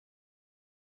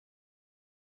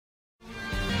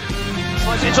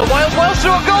It's a Wales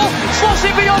through a goal, slots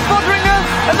it beyond Foderingham,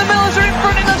 and the Millers are in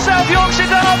front in the South Yorkshire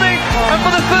derby. And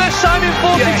for the first time in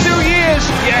 42 years,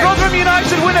 Rotherham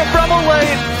United win at Bramall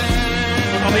Lane.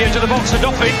 On the edge of the box for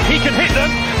Doffin, he can hit them,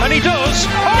 and he does.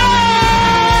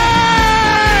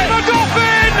 The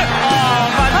Doffin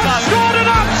has scored an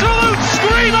absolute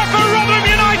screamer for Rotherham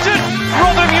United.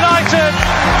 Rotherham United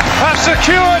have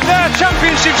secured their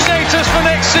championship status for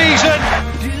next season.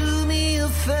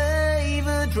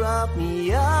 Drop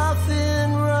me off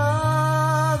in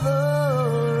Rotherham.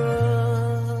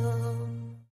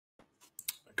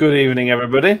 Good evening,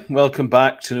 everybody. Welcome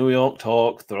back to New York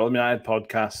Talk, the Rotherham United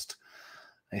podcast.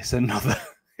 It's another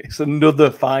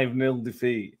 5-0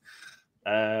 defeat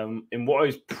in what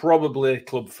is probably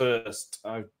club first.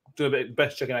 I've done a bit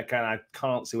best checking I can. I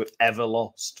can't see we've ever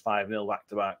lost 5-0 back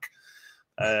to back.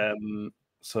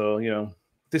 So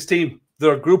this team,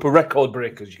 they're a group of record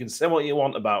breakers. You can say what you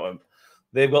want about them.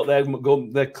 They've got their goal.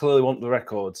 They clearly want the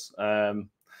records.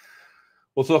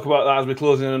 We'll talk about that as we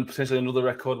close in on potentially another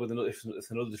record with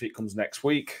if another defeat comes next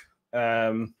week.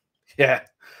 This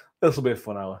will be a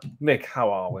fun hour. Mick,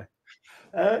 how are we?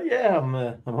 I'm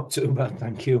not too bad,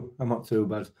 thank you. I'm not too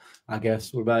bad, I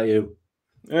guess. What about you?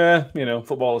 Yeah,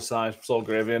 football aside, it's all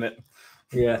gravy, isn't it?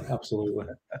 Yeah, absolutely.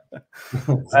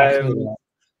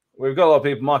 We've got a lot of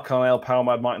people: Mark Carnell, Power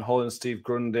Mad, Martin Holland, Steve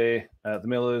Grundy, the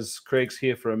Millers. Craig's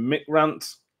here for a Mick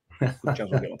rant. Good chance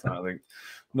we'll get on time, I think.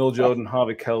 Noel Jordan,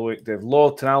 Harvey Kelwick, Dave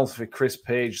Lawton, Alfie, Chris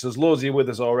Page. There's loads here with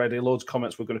us already. Loads of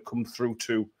comments we're going to come through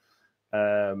to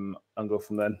and go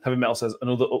from there. Heavy Metal says,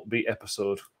 another upbeat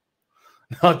episode.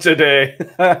 Not today.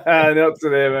 Not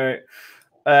today,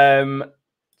 mate.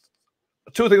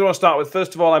 Two things I want to start with.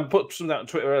 First of all, I put something out on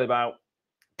Twitter earlier about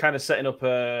kind of setting up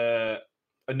a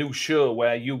new show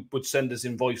where you would send us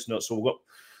in voice notes. So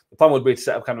the plan would be to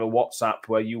set up kind of a WhatsApp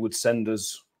where you would send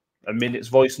us a minute's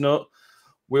voice note.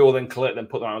 We will then collect them,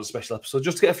 put them out as a special episode,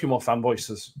 just to get a few more fan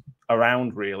voices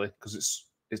around, really, because it's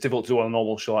difficult to do on a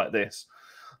normal show like this.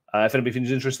 If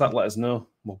anybody's interested in that, let us know.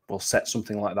 We'll set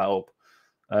something like that up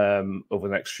over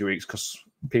the next few weeks, because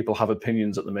people have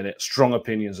opinions at the minute, strong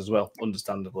opinions as well,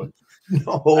 understandably.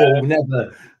 No,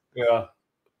 never. Yeah.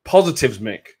 Positives,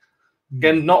 Mick.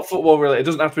 Again, not football related. It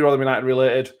doesn't have to be Rotherham United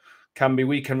related. Can be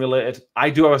weekend related. I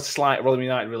do have a slight Rotherham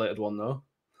United related one, though.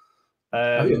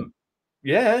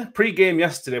 Pre-game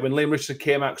yesterday when Liam Richardson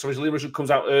came out, because obviously Liam Richardson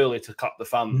comes out early to clap the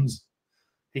fans.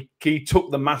 He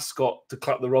took the mascot to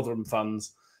clap the Rotherham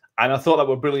fans. And I thought that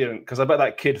were brilliant, because I bet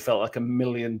that kid felt like $1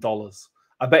 million.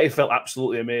 I bet he felt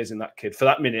absolutely amazing, that kid, for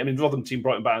that minute. I mean, the Rotherham team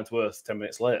brought him back to earth 10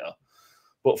 minutes later.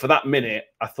 But for that minute,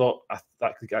 I thought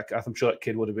I'm sure that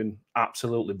kid would have been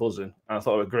absolutely buzzing. And I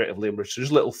thought it was great of Liam Richardson.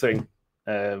 Just a little thing.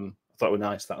 I thought it was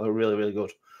nice. That they were really, really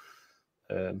good.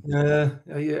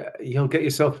 You'll get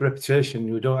yourself a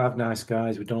reputation. We don't have nice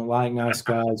guys. We don't like nice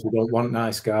guys. We don't want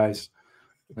nice guys.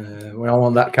 We don't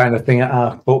want that kind of thing at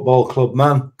our football club,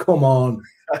 man. Come on.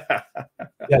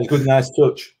 Good, nice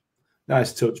touch.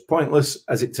 Nice touch. Pointless,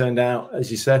 as it turned out,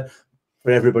 as you said, for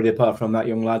everybody apart from that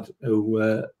young lad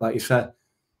who, like you said,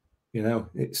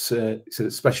 it's a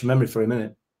special memory for him, isn't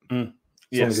it? As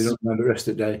long as he doesn't remember the rest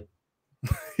of the day.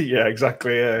 Yeah,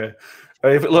 exactly.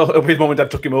 If his mum and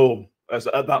dad took him home at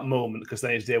that moment, because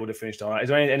then his day would have finished all right. Is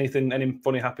there any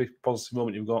funny, happy, positive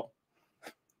moment you've got?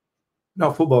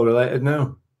 Not football related,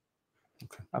 no.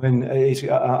 Okay. I mean,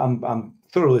 I'm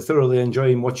thoroughly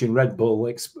enjoying watching Red Bull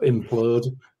implode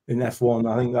in F1.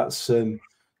 I think that's a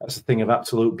thing of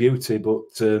absolute beauty. But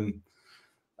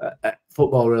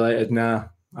football related, nah.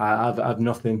 I've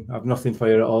nothing. I've nothing for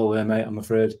you at all there, mate. I'm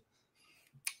afraid.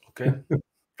 Okay,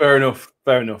 fair enough.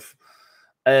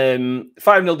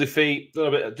 5-0 defeat.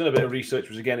 Done a bit of research,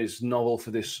 which again is novel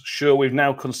for this show. We've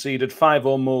now conceded 5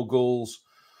 or more goals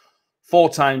 4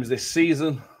 times this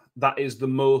season. That is the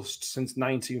most since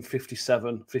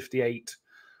 1957-58,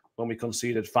 when we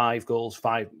conceded 5 goals,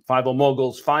 five or more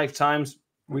goals 5 times.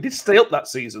 We did stay up that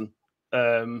season,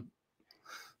 but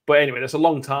anyway, that's a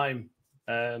long time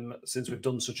since we've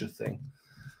done such a thing.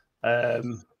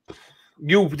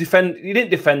 You didn't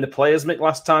defend the players, Mick,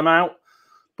 last time out,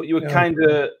 but you were kind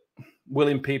of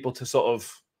willing people to sort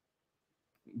of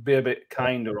be a bit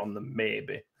kinder on them,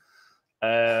 maybe.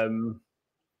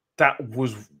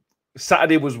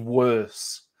 Saturday was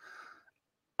worse.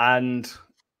 And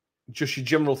just your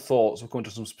general thoughts. We'll come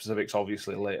into some specifics,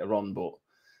 obviously, later on, but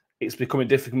it's becoming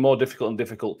more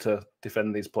difficult to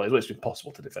defend these players. Well, it's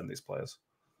impossible to defend these players.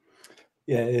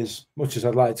 Yeah, it is. Much as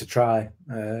I'd like to try,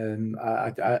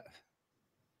 I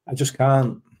just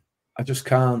can't. I just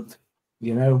can't. I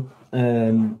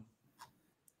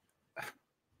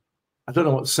don't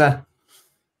know what to say,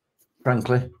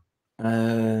 frankly.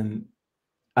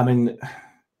 I mean,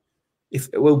 if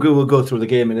we'll go through the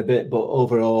game in a bit, but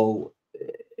overall,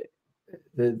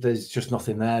 there's just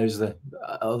nothing there, is there?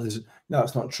 No,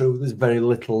 it's not true. There's very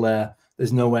little there.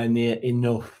 There's nowhere near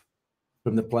enough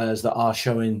from the players that are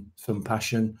showing some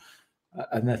passion,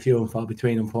 and they're few and far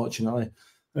between, unfortunately.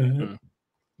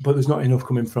 But there's not enough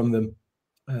coming from them,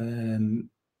 and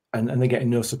they're getting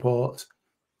no support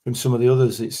from some of the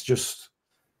others. It's just,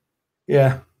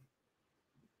 yeah,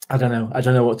 I don't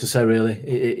know what to say really.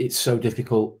 It's so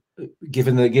difficult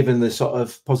given the sort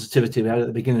of positivity we had at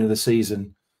the beginning of the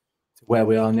season to where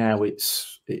we are now.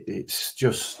 It's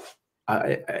just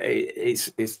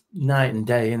it's night and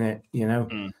day, isn't it? You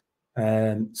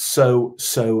know,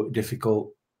 so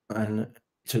difficult and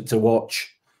to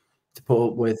watch, to put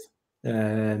up with.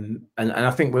 And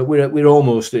I think we're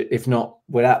almost, if not,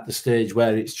 we're at the stage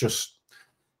where it's just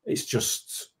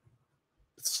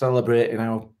celebrating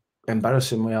how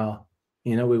embarrassing we are.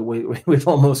 You know, we've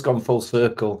almost gone full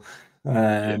circle,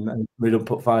 and we don't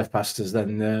put 5 past us,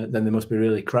 then they must be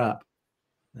really crap.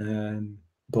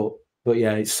 But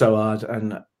yeah, it's so hard,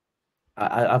 and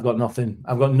I've got nothing.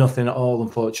 I've got nothing at all,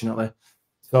 unfortunately.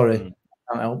 Sorry, I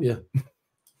can't help you.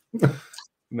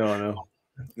 No.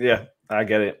 Yeah, I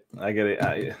get it.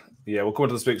 Yeah, we'll come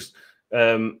to the speaks.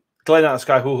 Glenn out of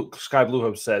Sky Blue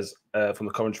Hub says from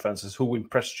the Coventry fans, says, who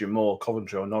impressed you more,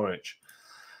 Coventry or Norwich?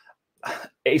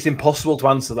 It's impossible to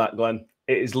answer that, Glenn.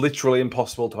 It is literally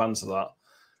impossible to answer that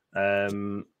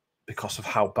because of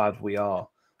how bad we are.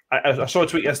 I saw a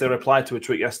tweet yesterday, a reply to a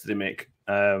tweet yesterday, Mick.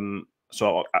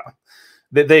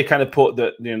 They kind of put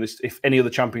that, you know, if any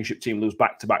other Championship team lose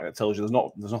back to back, that tells you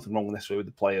there's nothing wrong necessarily with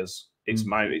the players. It's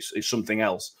it's something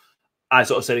else. I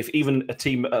sort of said if even a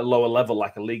team at a lower level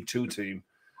like a League Two team,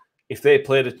 if they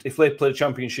played a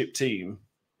Championship team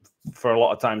for a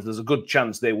lot of times, there's a good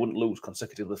chance they wouldn't lose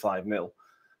consecutively 5-0,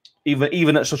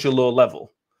 even at such a low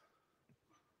level.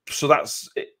 So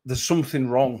there's something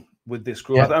wrong with this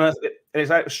group, and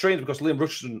it's strange because Liam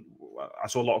Richardson. I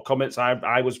saw a lot of comments.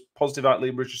 I was positive about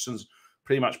Liam Richardson's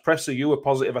pre-match presser. You were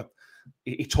positive.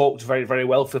 He talked very, very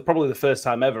well for probably the first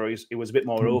time ever. He was a bit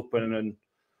more open and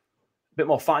a bit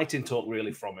more fighting talk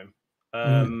really from him.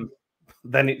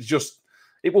 Then it was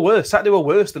worse. Saturday were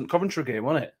worse than Coventry game,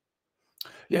 wasn't it?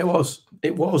 Yeah, it was.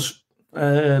 It was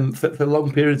for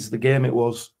long periods of the game. It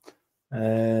was,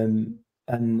 and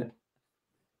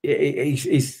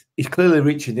he's clearly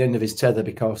reaching the end of his tether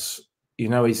because, you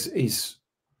know, he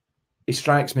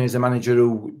strikes me as a manager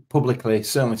who publicly,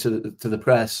 certainly to the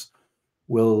press,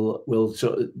 will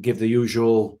sort of give the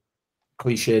usual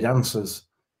cliched answers,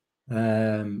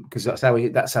 because that's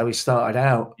how he started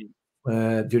out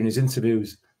during his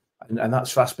interviews, and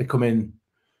that's fast becoming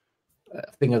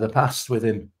a thing of the past with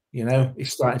him. You know,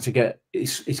 he's starting to get.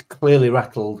 He's clearly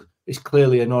rattled. He's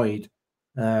clearly annoyed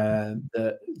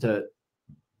that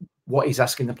what he's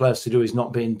asking the players to do is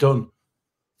not being done.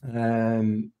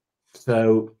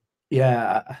 So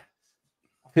yeah, I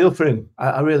feel for him.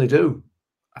 I really do.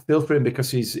 I feel for him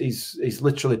because he's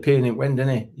literally peeing it wind,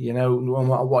 isn't he? You know, no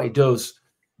matter what he does,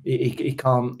 he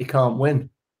can't win.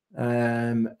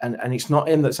 And it's not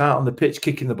him that's out on the pitch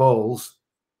kicking the balls.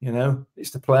 You know,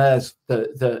 it's the players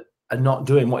that are not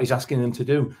doing what he's asking them to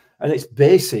do, and it's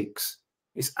basics.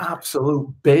 It's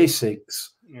absolute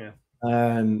basics. Yeah.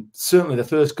 Certainly the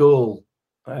first goal,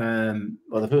 or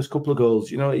the first couple of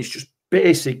goals. You know, it's just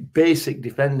basic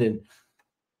defending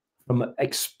from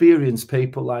experienced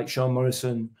people like Sean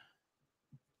Morrison.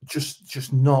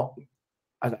 Just not.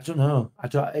 I don't know. I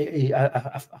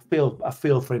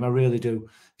feel for him. I really do.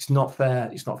 It's not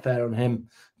fair. It's not fair on him.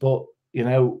 But you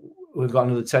know, we've got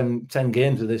another 10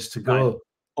 games of this to go.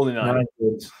 Only 9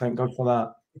 games. Thank God for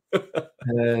that.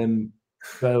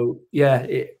 So yeah,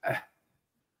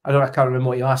 I can't remember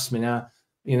what you asked me now.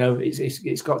 You know,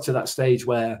 it's got to that stage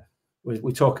where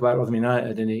we talk about Rotherham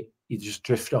United, and you just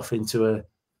drift off into a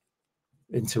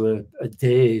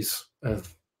daze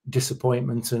of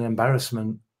disappointment and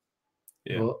embarrassment.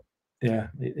 Yeah. But yeah,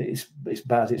 it's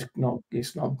bad. It's not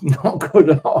good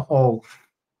at all.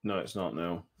 No, it's not.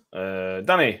 No.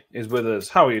 Danny is with us.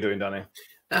 How are you doing, Danny?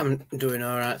 I'm doing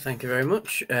all right, thank you very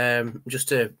much. Just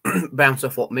to bounce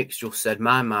off what Mick's just said,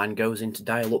 my mind goes into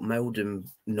dial-up modem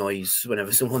noise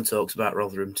whenever someone talks about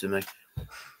Rotherham to me.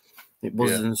 It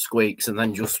buzzes and squeaks and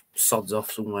then just sods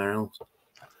off somewhere else.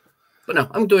 But no,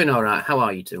 I'm doing all right. How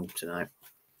are you two tonight?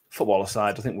 Football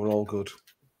aside, I think we're all good.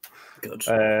 Good.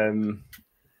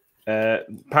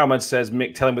 Powerman says,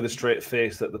 Mick, tell him with a straight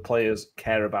face that the players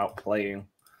care about playing.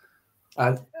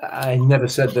 I never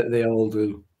said that they all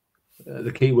do.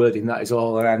 The key word in that is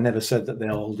all, and I never said that they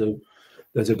all do.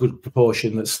 There's a good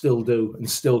proportion that still do and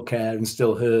still care and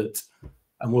still hurt.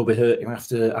 and will be hurting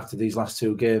after these last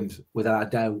 2 games, without a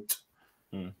doubt.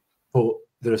 But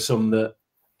there are some that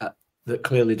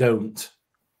clearly don't,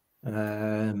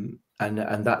 and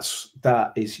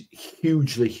that is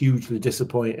hugely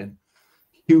disappointing,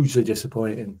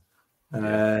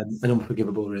 and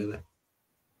unforgivable, really.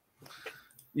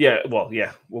 Yeah, well,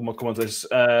 yeah, we'll come on to this.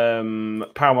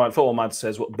 Paramount Football Mad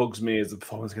says what bugs me is the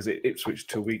performance because Ipswich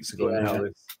 2 weeks ago. Yeah.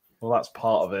 Well, that's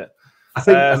part of it. I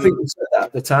think we said that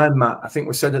at the time, Matt. I think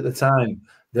we said at the time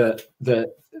that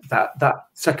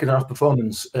second half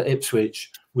performance at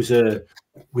Ipswich was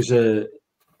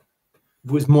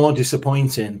more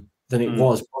disappointing than it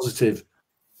was positive,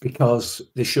 because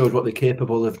they showed what they're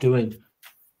capable of doing.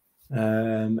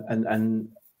 And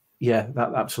yeah,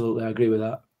 that absolutely, I agree with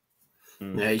that.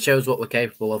 Yeah, it shows what we're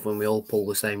capable of when we all pull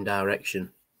the same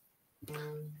direction.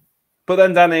 But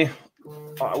then, Danny,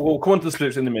 we'll come on to the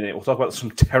splits in a minute. We'll talk about some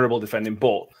terrible defending.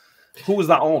 But who was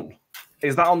that on?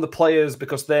 Is that on the players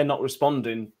because they're not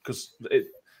responding? Because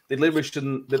did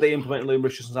they implement Liam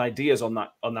Richardson's ideas on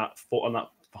that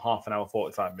half an hour,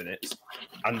 45 minutes,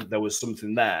 and there was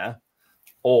something there,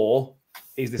 or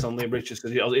is this on Liam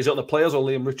Richardson? Is it on the players or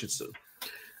Liam Richardson?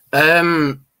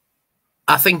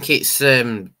 I think it's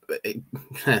not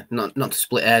to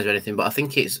split hairs or anything, but I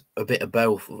think it's a bit of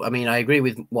both. I mean, I agree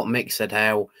with what Mick said.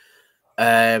 How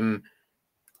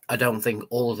I don't think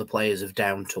all of the players have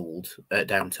down tools.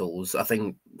 I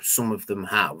think some of them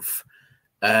have.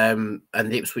 And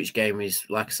the Ipswich game is,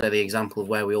 like I say, the example of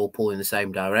where we all pull in the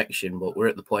same direction. But we're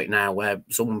at the point now where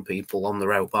some people on the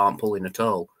rope aren't pulling at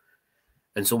all,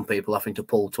 and some people having to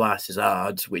pull twice as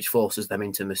hard, which forces them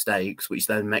into mistakes, which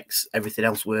then makes everything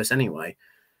else worse anyway.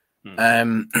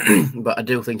 But I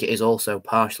do think it is also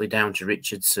partially down to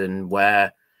Richardson,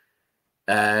 where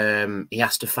he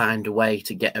has to find a way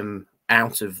to get them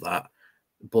out of that.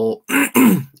 But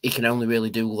he can only really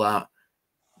do that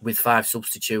with 5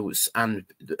 substitutes and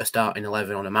a starting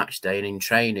 11 on a match day. And in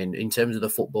training, in terms of the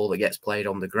football that gets played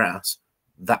on the grass,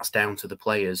 that's down to the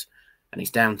players. And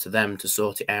it's down to them to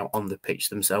sort it out on the pitch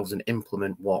themselves and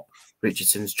implement what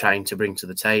Richardson's trying to bring to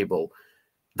the table.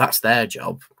 That's their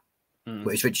job.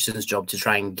 But it's Richardson's job to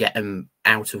try and get them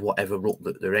out of whatever rut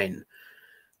that they're in.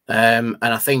 And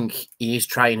I think he is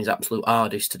trying his absolute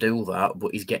hardest to do that,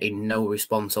 but he's getting no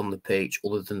response on the pitch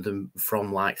other than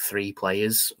from like 3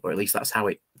 players, or at least that's how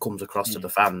it comes across to the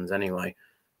fans anyway.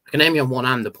 I can name you on one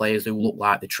hand the players who look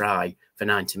like they try for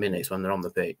 90 minutes when they're on the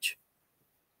pitch.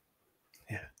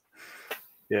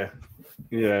 Yeah,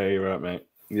 you're right, mate.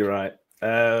 You're right.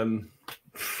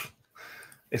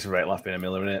 It's a great laugh being a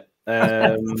Miller, isn't it?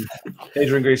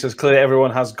 Adrian Grease says, clearly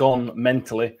everyone has gone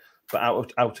mentally, but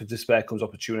out of despair comes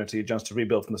opportunity, a chance to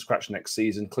rebuild from the scratch next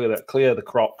season. Clear the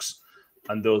crocs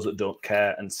and those that don't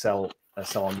care, and sell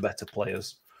on better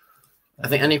players. I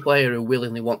think any player who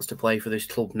willingly wants to play for this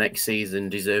club next season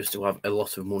deserves to have a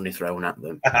lot of money thrown at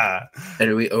them, and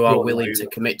who are willing to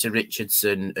commit to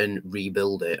Richardson and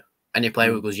rebuild it. Any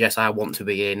player who goes, yes, I want to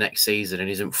be here next season and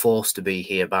isn't forced to be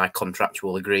here by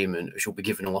contractual agreement should be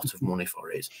given a lot of money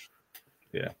for it.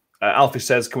 Yeah. Alfie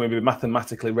says, can we be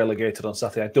mathematically relegated on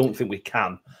Saturday? I don't think we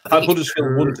can. Had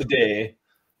Huddersfield won today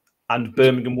and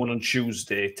Birmingham won on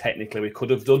Tuesday, technically we could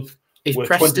have done. Is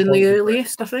Preston the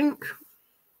earliest, I think?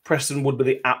 Preston would be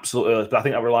the absolute earliest, but I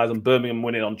think that relies on Birmingham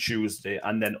winning on Tuesday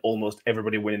and then almost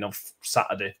everybody winning on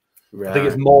Saturday. Right. I think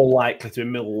it's more likely to be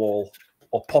Millwall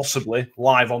or possibly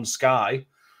live on Sky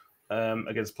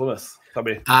against Plymouth.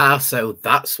 So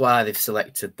that's why they've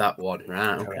selected that one.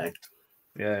 Right, okay.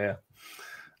 Yeah.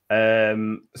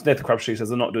 Nathan Crabtree says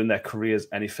they're not doing their careers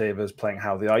any favours playing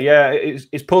how they are. Yeah,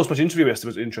 his post-match interview yesterday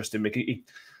was interesting, Mick.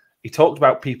 He talked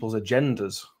about people's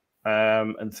agendas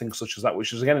and things such as that,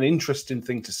 which is, again, an interesting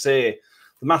thing to say.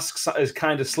 The mask is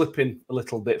kind of slipping a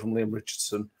little bit from Liam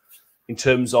Richardson in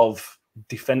terms of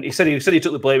defend. He said he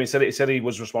took the blame. He said he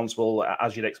was responsible,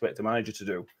 as you'd expect a manager to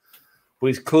do. But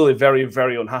he's clearly very,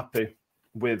 very unhappy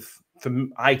with.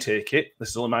 I take it. This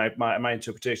is only my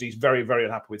interpretation. He's very, very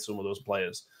unhappy with some of those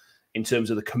players in terms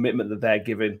of the commitment that they're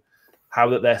giving, how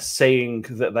that they're saying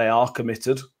that they are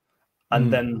committed,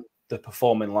 and then they're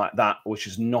performing like that, which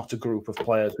is not a group of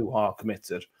players who are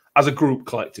committed. As a group,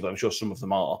 collectively, I'm sure some of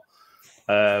them are.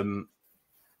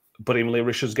 But Emily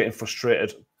Richards getting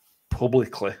frustrated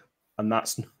publicly, and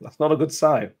that's not a good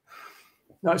sign.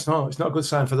 No, it's not. It's not a good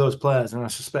sign for those players, and I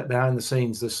suspect behind the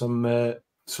scenes there's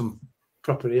some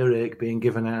proper earache being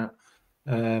given out.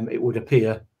 It would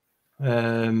appear.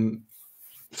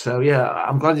 So yeah,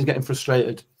 I'm glad he's getting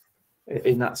frustrated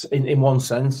in one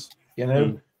sense,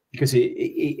 because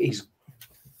it's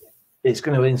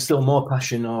going to instill more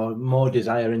passion or more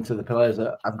desire into the players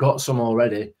that have got some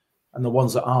already, and the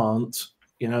ones that aren't,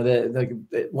 You know, they're going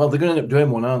to end up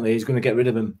doing one, aren't they? He's going to get rid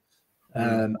of him.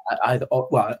 I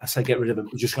say get rid of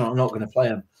him. I'm not going to play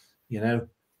him. You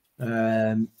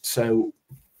know, so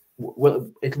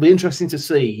it'll be interesting to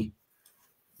see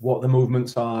what the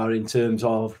movements are in terms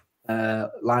of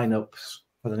lineups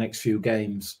for the next few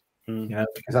games. You know,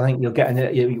 because I think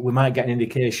we might get an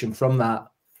indication from that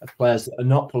of players that are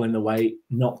not pulling the weight,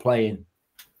 not playing.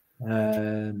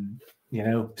 You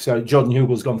know, so Jordan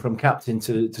Hughel's gone from captain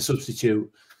to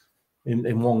substitute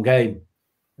in one game.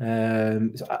 I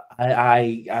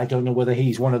don't know whether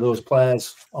he's one of those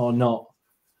players or not,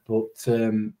 but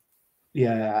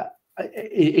yeah,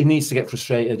 he needs to get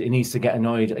frustrated. He needs to get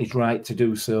annoyed. He's right to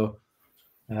do so,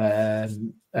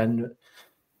 and we'll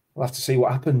have to see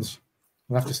what happens.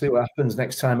 We'll have to see what happens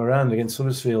next time around against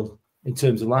Huddersfield in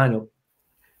terms of lineup.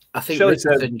 I think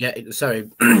Richardson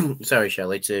sorry,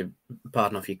 Shelley, to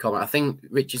pardon off your comment. I think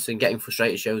Richardson getting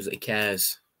frustrated shows that he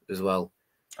cares as well.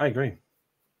 I agree.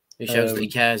 It shows that he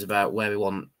cares about where we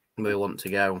want to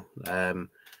go,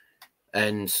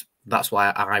 and that's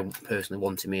why I personally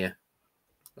want him here,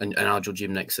 and I'll judge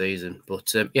him next season. But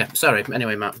yeah, sorry.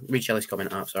 Anyway, Matt, read Shelley's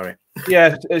comment out. Sorry.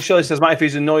 Yeah, Shelley says, Matt, if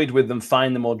he's annoyed with them,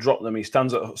 find them or drop them. He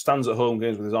stands at home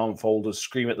games with his arm folders,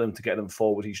 scream at them to get them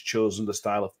forward. He's chosen the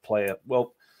style of player.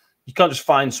 Well, you can't just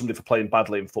find somebody for playing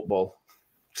badly in football.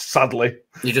 Sadly,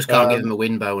 you just can't give them a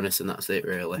win bonus, and that's it,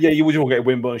 really. Yeah, you won't get a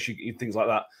win bonus, things like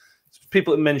that.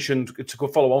 People have mentioned, to go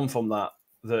follow on from that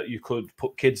you could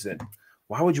put kids in.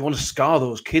 Why would you want to scar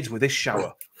those kids with this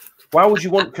shower? Why would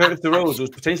you want Curtis DeRose, who's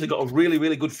potentially got a really,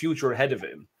 really good future ahead of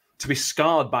him, to be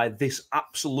scarred by this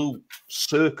absolute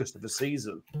circus of the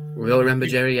season? We all remember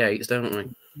Jerry Yates, don't we?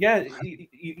 Yeah,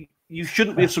 you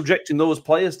shouldn't be subjecting those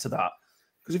players to that.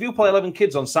 Because if you play 11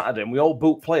 kids on Saturday and we all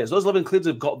boot players, those 11 kids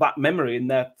have got that memory in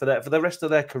there for the rest of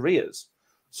their careers.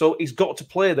 So he's got to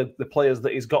play the players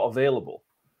that he's got available.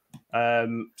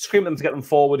 Scream at them to get them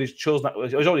forward. He's chosen that.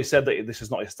 He's already said that this is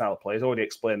not his style of play. He's already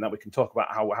explained that. We can talk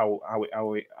about how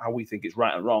we think it's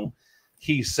right and wrong.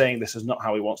 He's saying this is not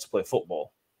how he wants to play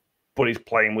football, but he's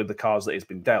playing with the cards that he's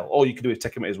been dealt. All you can do is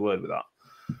take him at his word with that.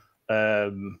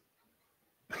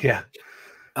 Yeah.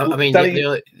 I mean,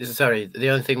 the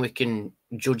only thing we can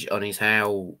judge it on is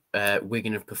how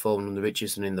Wigan have performed under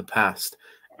Richardson in the past.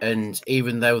 And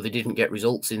even though they didn't get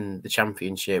results in the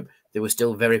Championship, they were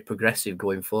still very progressive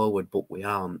going forward, but we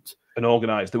aren't. And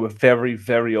organised. They were very,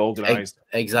 very organised.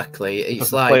 Exactly.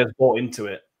 It's like players bought into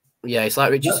it. Yeah, it's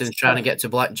like Richardson's trying to get to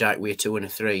blackjack with a 2 and a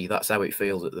 3. That's how it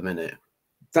feels at the minute.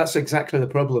 That's exactly the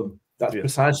problem. That's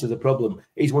precisely the problem.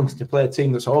 He's wanting to play a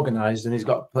team that's organised, and he's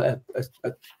got a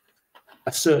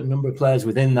certain number of players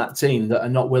within that team that are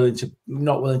not willing to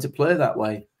play that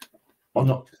way, or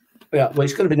not. Yeah, well,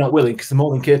 it's going to be not willing because they're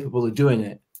more than capable of doing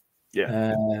it.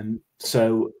 Yeah.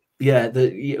 So yeah,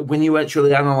 when you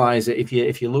actually analyse it,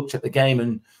 if you looked at the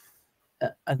game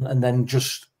and then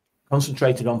just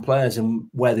concentrated on players and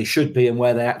where they should be and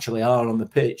where they actually are on the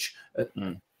pitch at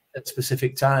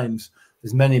specific times,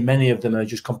 there's many of them are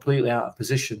just completely out of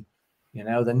position. You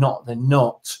know, they're not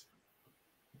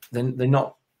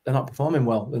performing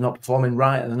well. They're not performing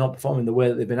right, and they're not performing the way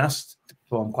that they've been asked to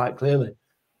perform. Quite clearly.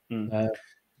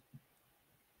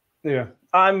 Yeah,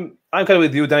 I'm kind of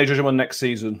with you, Danny. Judge him on next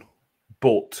season,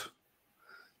 but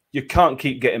you can't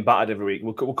keep getting battered every week.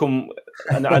 We'll come,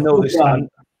 and I know this.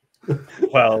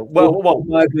 Well,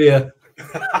 my dear.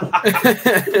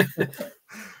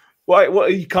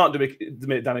 What you can't do,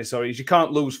 Danny, sorry, is you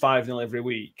can't lose 5-0 every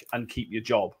week and keep your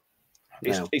job.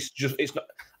 It's not.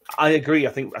 I agree.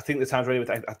 I think the time's ready.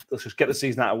 Let's just get the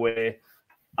season out of the way,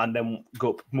 and then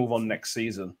move on next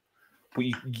season. But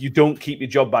you don't keep your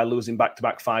job by losing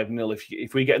back-to-back 5-0.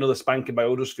 If we get another spanking by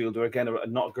Huddersfield, who again are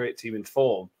not a great team in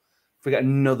form, if we get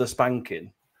another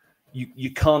spanking,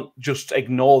 you can't just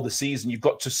ignore the season. You've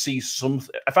got to see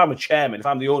something. If I'm a chairman, if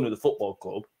I'm the owner of the football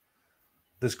club,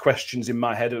 there's questions in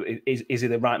my head. Is he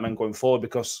the right man going forward?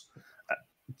 Because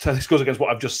this goes against what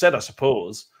I've just said, I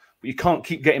suppose. But you can't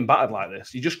keep getting battered like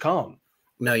this. You just can't.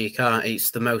 No, you can't.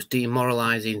 It's the most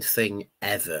demoralising thing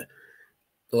ever.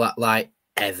 Like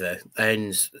ever.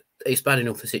 And it's bad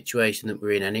enough the situation that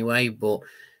we're in anyway, but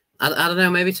I don't know,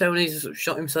 maybe Tony's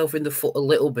shot himself in the foot a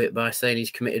little bit by saying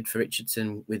he's committed for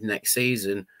Richardson with next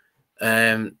season.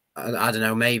 I don't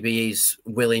know, maybe he's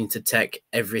willing to take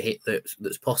every hit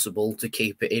that's possible to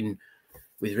keep it in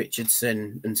with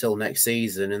Richardson until next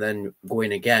season and then go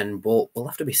in again, but we'll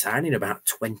have to be signing about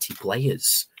 20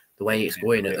 players the way it's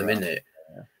going at the minute.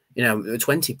 Yeah. You know,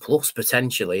 20 plus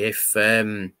potentially if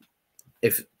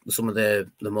some of the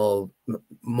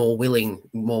more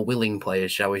willing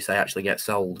players, shall we say, actually get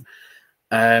sold.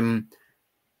 And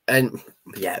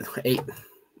yeah,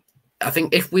 I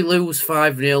think if we lose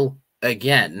 5-0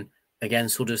 again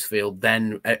against Huddersfield,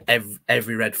 then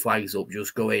every red flag's up,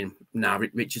 just going, nah,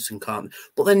 Richardson can't.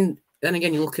 But then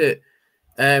again, you look at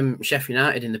Sheffield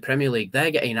United in the Premier League,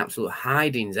 they're getting absolute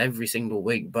hidings every single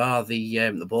week, bar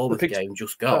the Bournemouth game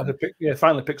just gone.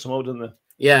 Finally picked some up, didn't they?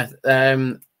 Yeah,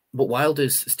 but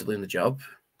Wilder's still in the job.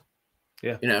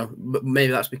 Yeah. You know, but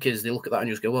maybe that's because they look at that and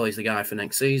just go, well, he's the guy for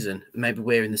next season. Maybe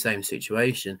we're in the same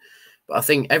situation. But I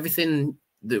think everything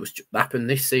that was happened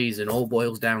this season all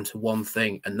boils down to one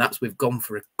thing, and that's we've gone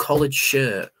for a collared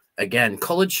shirt again.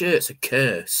 Collared shirts are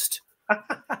cursed.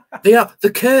 They're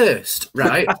cursed,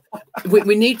 right?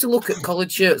 we need to look at collared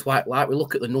shirts like we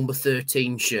look at the number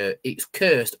 13 shirt. It's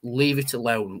cursed. Leave it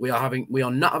alone. We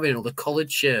are not having another collared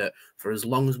shirt for as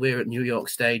long as we're at New York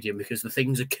Stadium because the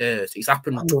things are cursed. It's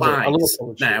happened twice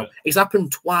now. It's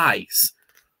happened twice.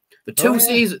 The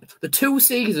two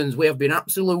seasons we have been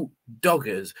absolute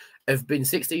doggers have been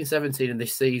 16, 17 in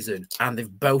this season, and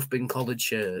they've both been collared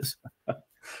shirts.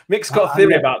 Mick's got a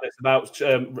theory about this, about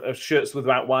shirts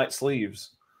without white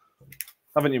sleeves.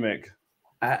 Haven't you, Mick?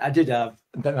 I did have.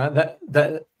 Then I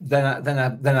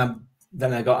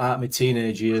got out of my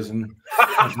teenage years, and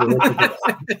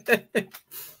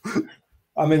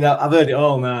I mean, I've heard it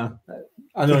all now.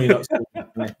 I know you're not serious.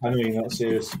 I know you're not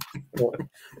serious. But,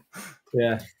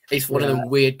 yeah, it's one of the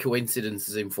weird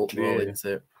coincidences in football, isn't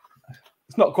it?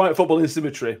 It's not quite football in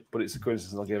symmetry, but it's a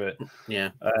coincidence. I'll give it.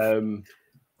 Yeah.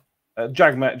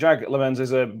 Jag Lemens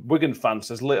is a Wigan fan.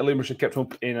 Says Little Limerick kept him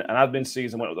up in an admin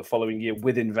season, went up the following year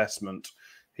with investment.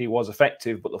 He was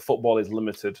effective, but the football is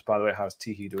limited. By the way, how's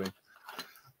Tiki doing?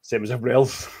 Same as everybody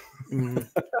else. I'm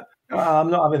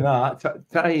not having that.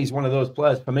 Tahi's one of those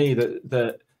players for me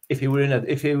that if he were in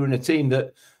a team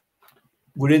that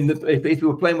were in the if he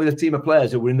were playing with a team of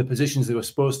players that were in the positions they were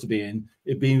supposed to be in,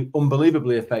 it'd be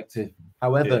unbelievably effective.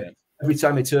 However, every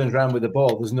time he turns around with the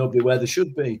ball, there's nobody where there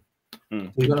should be.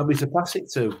 There's got nobody to pass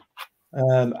it to.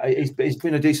 He's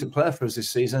been a decent player for us this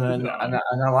season, and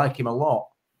I like him a lot.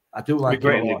 I do like him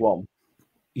a lot. League One.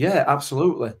 Yeah,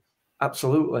 absolutely.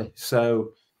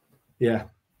 So, yeah.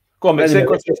 Go on, mate. Same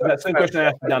question I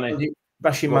asked Danny.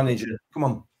 Bashing manager. Come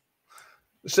on.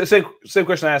 Same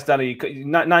question I asked Danny.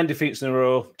 9 defeats in a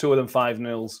row, 2 of them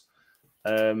 5-0s.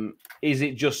 Is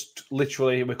it just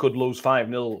literally we could lose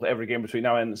 5-0 every game between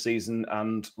now and the season,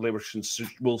 and Liverpool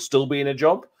will still be in a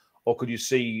job? Or could you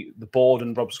see the board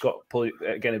and Rob Scott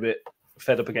getting a bit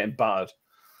fed up of getting battered?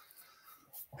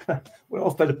 We're all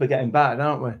fed up of getting battered,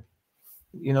 aren't we?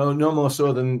 You know, no more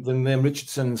so than Liam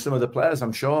Richardson and some of the players,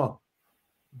 I'm sure.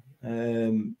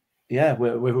 Yeah,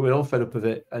 we're all fed up of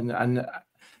it, and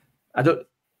I don't.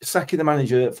 Sacking the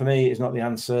manager for me is not the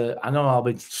answer. I know I'll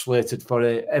be slated for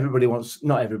it. Everybody wants,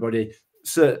 not everybody.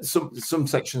 So some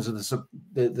sections of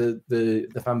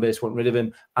the fan base want rid of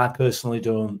him. I personally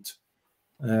don't.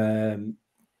 I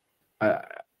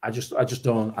just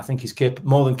don't. I think he's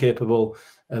more than capable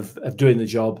of doing the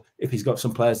job if he's got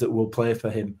some players that will play for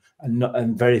him,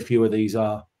 and very few of these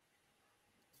are.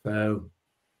 So,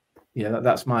 yeah,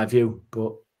 that's my view.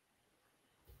 But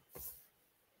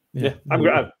yeah, I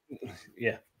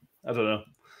don't know.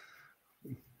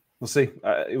 We'll see.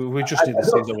 We just need the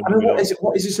season.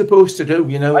 What is he supposed to do?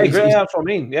 You know, I agree. That's what I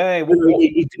mean. Yeah,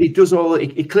 he does all.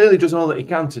 He clearly does all that he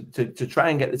can to try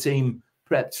and get the team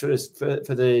prepped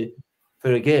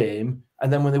for a game,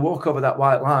 and then when they walk over that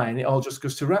white line, it all just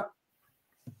goes to wrap.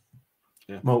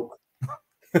 Yeah. Smoke.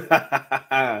 Well, it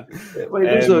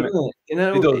does, doesn't it? You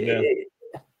know, it does,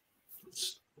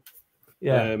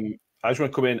 yeah. I just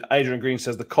want to come in. Adrian Green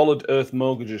says the collared Earth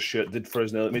Mortgages shirt did for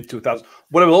us in the mid-2000s.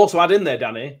 What I will also add in there,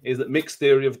 Danny, is that Mick's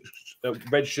theory of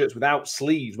red shirts without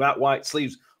sleeves, without white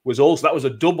sleeves, was also that was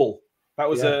a double. That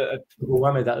was a double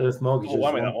whammy. That Earth Mortgages. Double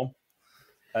whammy, that one.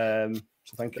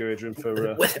 So thank you, Adrian,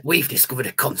 for. We've discovered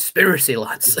a conspiracy,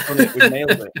 lads. We nailed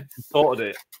it. We sorted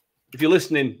it. If you're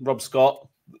listening, Rob Scott,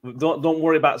 don't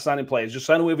worry about signing players. Just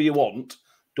sign whoever you want.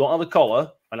 Don't have a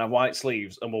collar and have white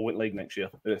sleeves, and we'll win league next year.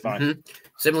 Fine.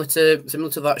 Similar to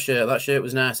that shirt. That shirt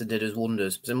was nice and did us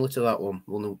wonders. Similar to that one,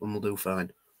 we'll do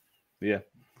fine. Yeah,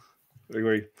 I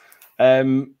agree.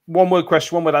 One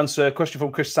word answer. Question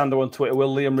from Chris Sando on Twitter: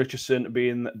 will Liam Richardson be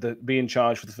in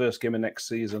charge for the first game of next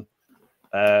season?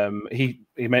 He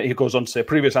goes on to say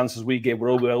previous answers we gave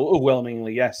were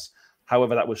overwhelmingly yes.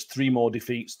 However, that was 3 more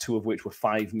defeats, 2 of which were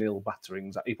 5-0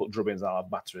 batterings. He put drubbings out of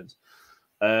batterings.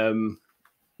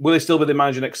 Will he still be the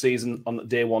manager next season on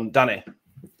day one? Danny?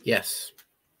 Yes.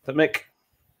 Is that Mick?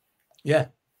 Yeah.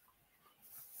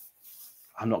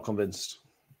 I'm not convinced.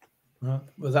 Well,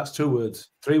 that's 2 words.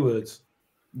 3 words.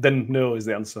 Then no is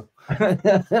the answer.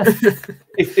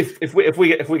 if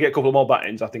we get a couple more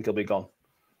battings, I think he'll be gone.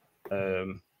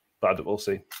 But we'll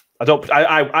see. I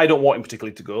don't want him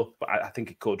particularly to go, but I think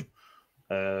he could.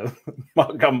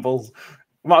 Mark Gamble's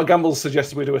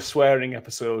suggested we do a swearing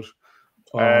episode.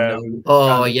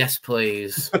 Yes,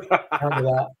 please. Can't do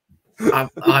that.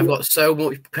 I've got so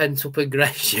much pent up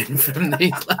aggression from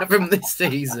this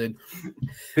season.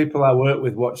 People I work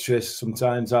with watch this.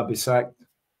 Sometimes I'll be sacked.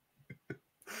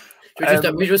 We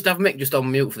just have Mick just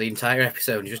on mute for the entire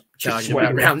episode, just charging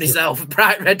around himself,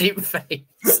 bright red in face,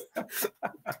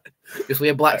 just with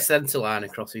a black centre line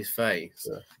across his face.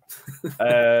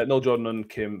 Noel Jordan and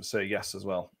Kim say yes as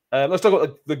well. Let's talk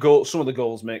about the goal. Some of the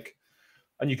goals, Mick,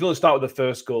 and you can only start with the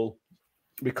first goal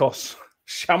because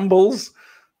shambles.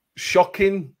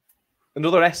 Shocking,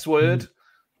 another S word.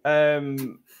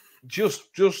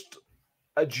 Just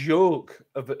a joke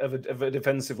of a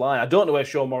defensive line. I don't know where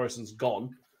Sean Morrison's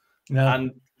gone. No.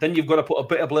 And then you've got to put a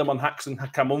bit of blame on Hacks and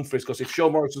Cam Humphries because if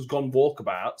Sean Morrison's gone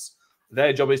walkabouts,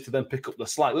 their job is to then pick up the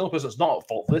slack. The only person that's not at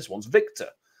fault for this one's Victor.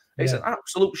 It's an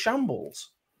absolute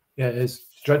shambles. Yeah, it is.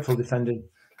 It's dreadful defending,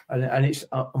 and it's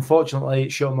unfortunately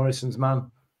it's Sean Morrison's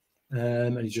man,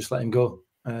 and he just let him go.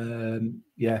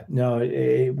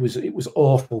 It was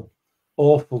awful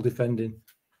defending.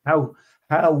 How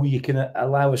you can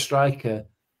allow a striker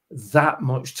that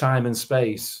much time and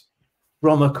space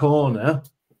from a corner?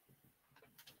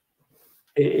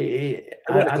 Would it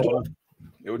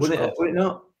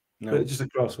not? No. Just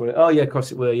across. Oh yeah,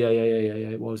 across it were. Yeah.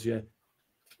 It was. Yeah.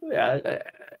 I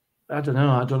don't know.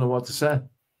 I don't know what to say.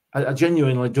 I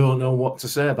genuinely don't know what to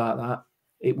say about that.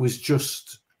 It was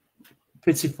just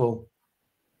pitiful.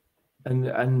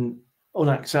 And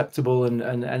unacceptable,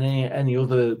 and any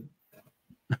other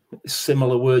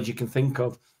similar word you can think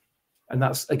of, and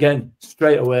that's again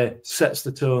straight away sets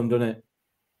the tone, doesn't it?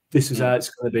 This is how it's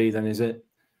going to be, then, is it?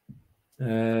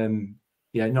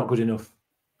 Not good enough,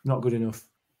 not good enough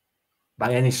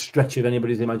by any stretch of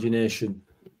anybody's imagination.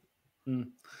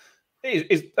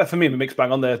 For me, the mixed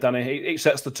bang on there, Danny. It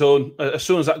sets the tone. As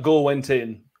soon as that goal went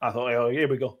in, I thought, oh, here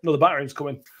we go, another battering's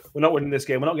coming. We're not winning this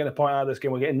game. We're not getting a point out of this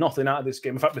game. We're getting nothing out of this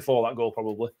game. In fact, before that goal,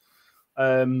 probably.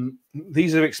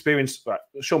 These are experienced. Right,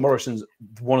 Sean Morrison's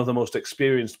one of the most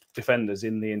experienced defenders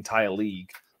in the entire league.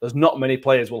 There's not many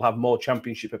players will have more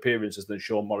championship appearances than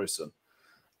Sean Morrison.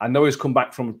 I know he's come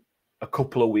back from a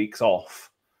couple of weeks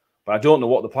off, but I don't know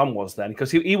what the plan was then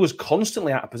because he was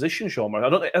constantly out of position, Sean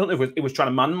Morrison. I don't know if he was trying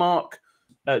to man mark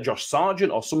Josh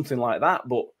Sargent or something like that,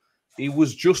 but he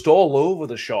was just all over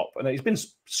the shop, and he's been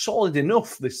solid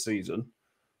enough this season.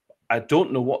 I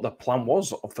don't know what the plan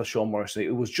was for Sean Morrison.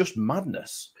 It was just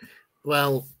madness.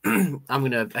 Well, I'm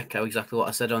going to echo exactly what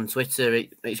I said on Twitter.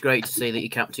 It's great to see that your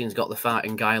captain's got the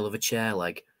fighting guile of a chair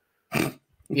leg.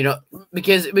 You know,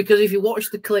 because if you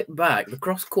watch the clip back, the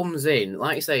cross comes in,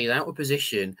 like you say, he's out of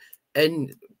position,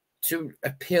 and to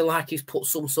appear like he's put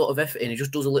some sort of effort in, he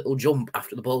just does a little jump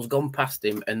after the ball's gone past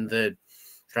him, and the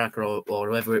striker or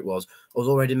whoever it was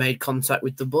already made contact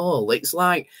with the ball. It's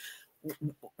like,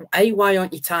 why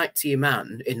aren't you tight to your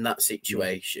man in that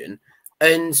situation?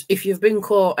 And if you've been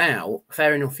caught out,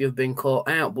 fair enough, you've been caught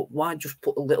out, but why just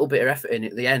put a little bit of effort in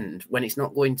at the end when it's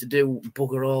not going to do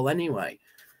bugger all anyway?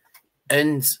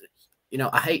 And, you know,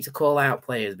 I hate to call out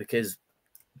players because,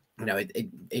 you know, I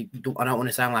don't want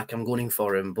to sound like I'm gunning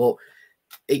for him, but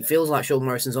it feels like Sean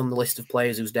Morrison's on the list of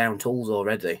players who's down tools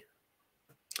already.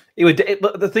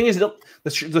 But the thing is,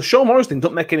 the Sean Morrison thing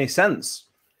doesn't make any sense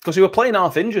because he were playing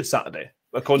half injured Saturday.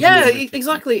 Yeah,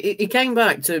 exactly. He came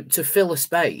back to fill a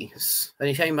space, and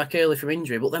he came back early from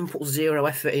injury, but then put zero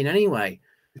effort in anyway.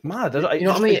 It's mad. You know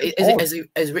what I mean?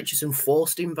 Has Richardson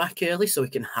forced him back early so he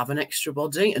can have an extra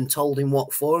body and told him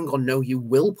what for and gone, no, you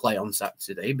will play on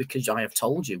Saturday because I have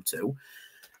told you to.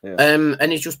 Yeah.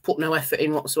 And he's just put no effort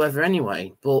in whatsoever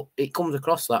anyway. But it comes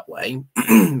across that way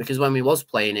because when we was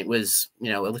playing, it was,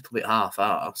 you know, a little bit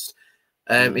half-arsed.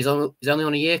 He's only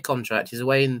on a year contract. He's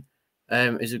away in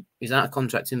he's out of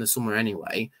contract in the summer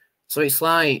anyway. So it's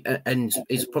like, and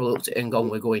he's probably looked at it and gone,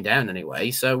 we're going down anyway.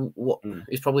 So what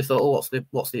he's probably thought, oh,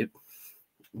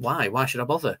 why should I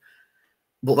bother?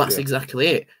 But that's exactly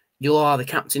it. You are the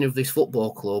captain of this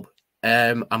football club.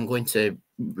 I'm going to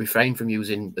refrain from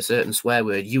using a certain swear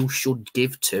word. You should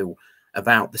give to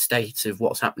about the state of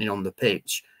what's happening on the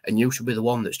pitch, and you should be the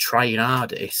one that's trying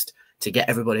hardest to get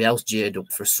everybody else geared up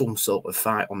for some sort of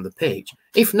fight on the pitch.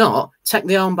 If not, take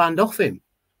the armband off him.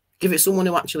 Give it someone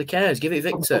who actually cares. Give it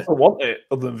Victor. I want it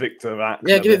other than Victor.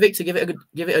 Yeah, give it Victor.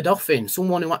 Give it a Doffin.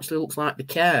 Someone who actually looks like they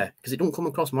care, because it don't come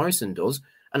across Morrison does.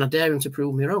 And I dare him to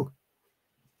prove me wrong.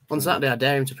 On Saturday, I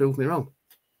dare him to prove me wrong,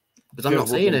 because I'm not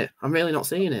seeing it. I'm really not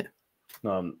seeing it.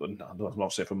 No, I'm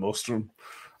not saying for most of them.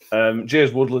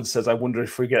 James Woodland says, I wonder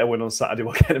if we get a win on Saturday,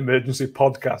 we'll get an emergency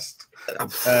podcast.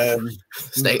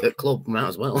 Stay at club, might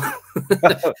as well.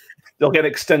 They'll get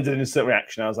extended instant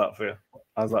reaction. How's that for you?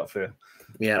 How's that for you?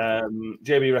 Yeah.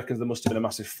 JB reckons there must have been a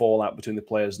massive fallout between the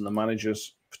players and the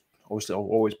managers. Obviously,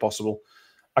 always possible.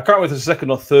 I can't remember if it's the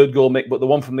second or third goal, Mick, but the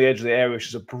one from the edge of the area, which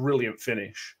is a brilliant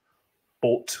finish.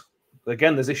 But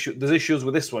again, there's issues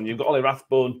with this one. You've got Ollie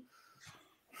Rathbone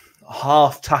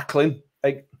half tackling.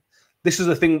 Like, this is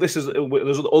the thing. There's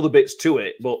other bits to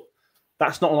it, but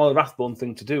that's not an Ollie Rathbone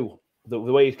thing to do. The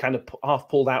way he kind of half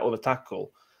pulled out of a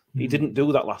tackle, he didn't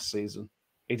do that last season.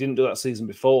 He didn't do that season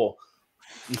before.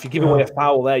 If you give away a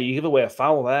foul there, you give away a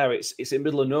foul there. It's in the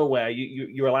middle of nowhere.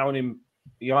 You're allowing him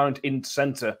in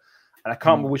centre. And I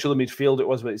can't remember which other midfield it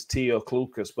was, but it's T or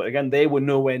Clucas. But again, they were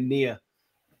nowhere near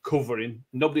covering.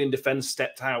 Nobody in defence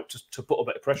stepped out to put a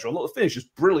bit of pressure on. Look, the finish is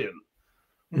brilliant.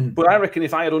 But I reckon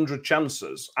if I had 100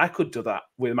 chances, I could do that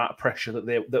with the amount of pressure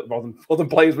that other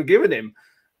players were giving him,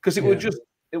 because it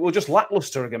was just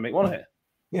lackluster again, Mick, wasn't it?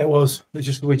 Yeah, it was. We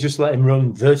just let him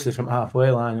run virtually from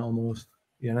halfway line almost,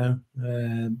 from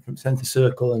centre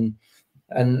circle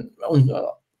and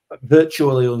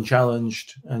virtually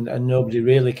unchallenged, and nobody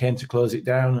really came to close it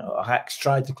down. Hacks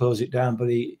tried to close it down, but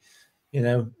he,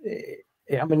 I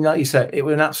mean, like you said, it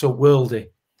was an absolute worldie,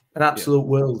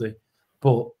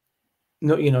 but.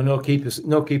 No keeper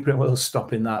in Wales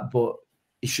stopping that, but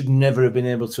he should never have been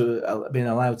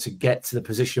allowed to get to the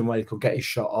position where he could get his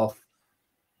shot off.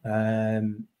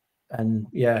 It's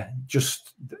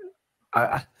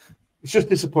just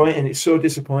disappointing. It's so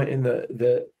disappointing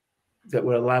that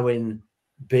we're allowing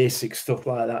basic stuff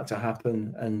like that to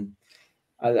happen. And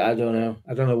I don't know.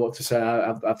 I don't know what to say.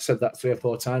 I've said that 3 or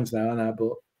 4 times now,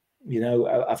 but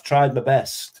I've tried my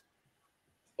best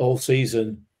all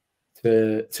season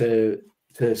to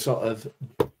sort of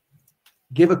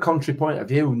give a country point of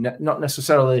view, not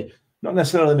necessarily my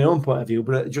own point of view,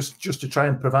 but just to try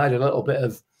and provide a little bit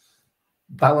of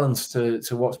balance to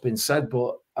what's been said.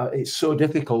 But it's so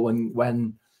difficult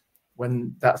when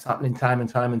that's happening time and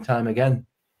time again.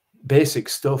 Basic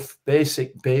stuff. It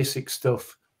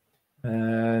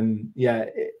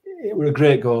was a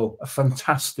great goal, a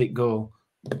fantastic goal.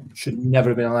 Should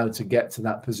never have been allowed to get to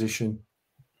that position.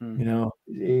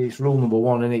 It's rule number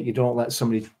 1, isn't it? You don't let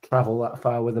somebody travel that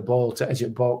far with the ball to edge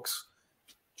of box.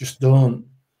 Just don't.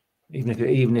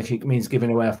 Even if it means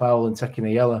giving away a foul and taking a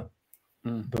yellow.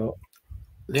 But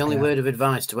the only word of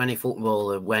advice to any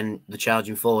footballer when they're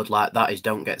charging forward like that is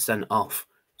don't get sent off.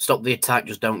 Stop the attack,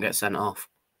 just don't get sent off.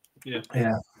 Yeah.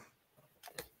 I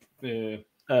think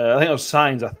it was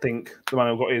Signs. I think the man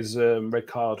who got his red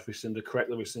card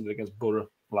correctly rescinded against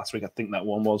Borough last week. I think that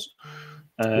one was.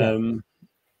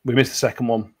 We missed the second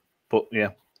one, but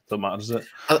doesn't matter, does it?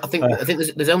 I think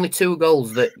there's only 2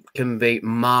 goals that can be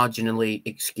marginally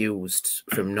excused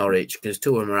from Norwich, because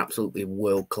 2 of them are absolutely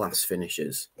world-class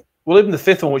finishes. Well, even the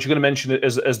 5th one, which you're going to mention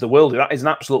as the worldie, that is an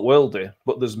absolute worldie.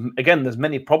 But there's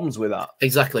many problems with that.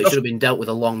 Exactly, it should have been dealt with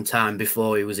a long time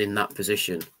before he was in that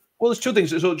position. Well, there's 2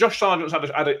 things. So Josh Sargent's had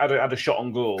a shot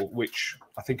on goal, which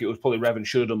I think it was probably Revan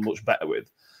should have done much better with.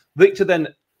 Victor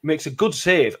then makes a good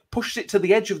save, pushes it to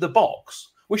the edge of the box,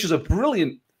 which is a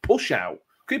brilliant push out.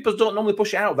 Keepers don't normally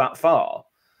push it out that far.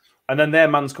 And then their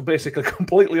man's basically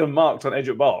completely unmarked on edge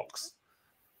of box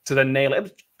to then nail it. It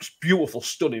was just beautiful,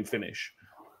 stunning finish.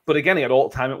 But again, he had all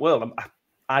the time at World.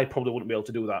 I probably wouldn't be able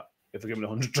to do that if I given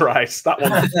 100 tries. That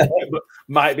one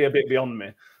might be a bit beyond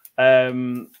me.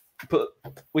 But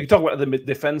we can talk about the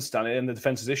defence, Danny, and the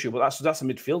defence's issue, but that's a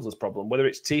midfielder's problem. Whether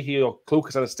it's Teehee or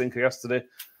Clucas had a stinker yesterday,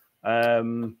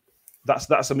 that's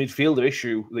a midfielder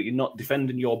issue, that you're not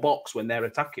defending your box when they're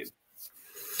attacking.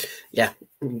 Yeah,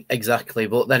 exactly.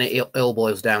 But then it all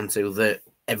boils down to that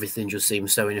everything just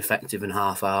seems so ineffective and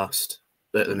half-arsed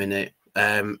at the minute.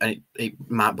 And it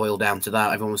might boil down to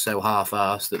that. Everyone was so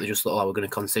half-arsed that they just thought, we're going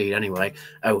to concede anyway.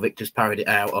 Oh, Victor's parried it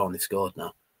out. Oh, and they've scored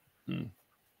now.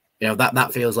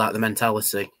 That feels like the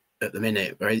mentality at the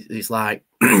minute. Right? It's like,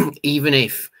 even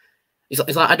if...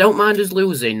 It's like, I don't mind us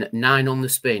losing 9 on the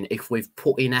spin if we've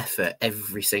put in effort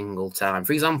every single time.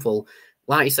 For example,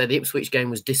 like you said, the Ipswich game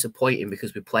was disappointing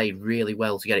because we played really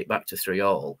well to get it back to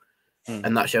 3-3.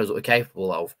 And that shows what we're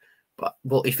capable of.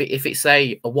 But if it's,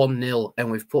 say, a 1-0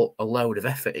 and we've put a load of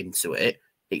effort into it,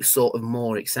 it's sort of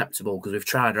more acceptable because we've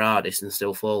tried our hardest and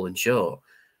still fallen short.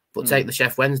 But take the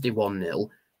Sheff Wednesday 1-0,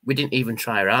 we didn't even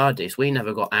try our hardest. We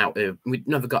never got out of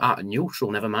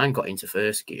neutral, never mind got into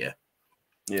first gear.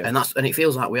 Yeah. And it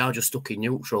feels like we are just stuck in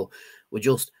neutral. We're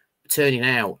just turning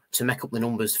out to make up the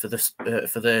numbers for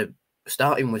the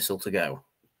starting whistle to go.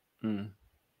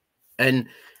 And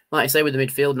like I say, with the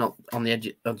midfield not on the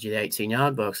edge of the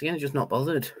 18-yard box, again, just not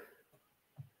bothered.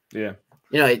 Yeah.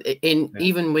 You know,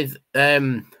 even with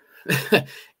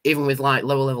even with like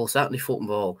lower level Saturday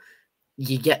football,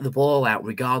 you get the ball out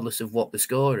regardless of what the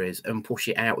score is and push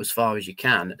it out as far as you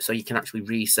can, so you can actually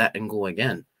reset and go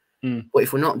again. But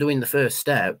if we're not doing the first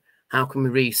step, how can we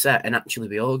reset and actually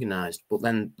be organised? But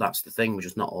then that's the thing, we're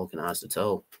just not organised at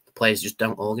all. The players just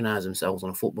don't organise themselves on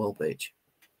a football pitch.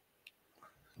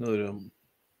 No, they don't.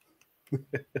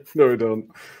 No, we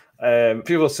don't.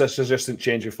 People are suggesting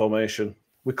change of formation.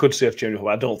 We could see a change of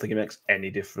formation. I don't think it makes any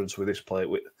difference with this play.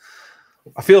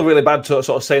 I feel really bad to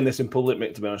sort of saying this in public,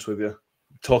 Mick, to be honest with you.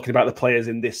 Talking about the players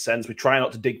in this sense. We try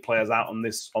not to dig players out on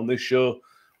this show.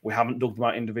 We haven't dug them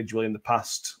out individually in the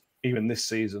past, even this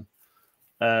season.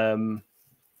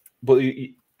 But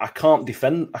I can't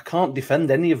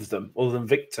defend any of them other than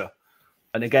Victor.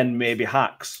 And again, maybe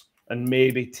Hacks and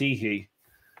maybe Teehee.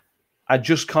 I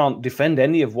just can't defend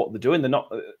any of what they're doing. They're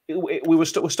not. We're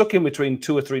stuck in between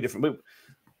two or three different.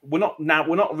 We're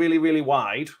not really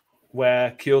wide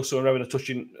where Kioso and Revan are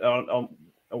touching on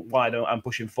wide and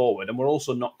pushing forward, and we're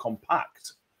also not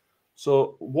compact.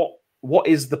 So what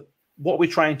are we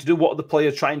trying to do? What are the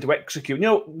players trying to execute? You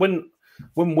know, when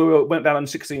we went down on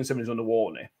 16-17 under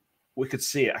Warney, we could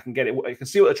see it. I can get it. I can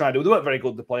see what they're trying to do. They weren't very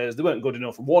good. The players, they weren't good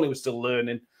enough. Warney was still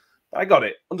learning. But I got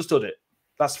it, understood it.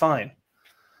 That's fine.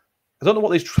 I don't know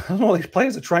what these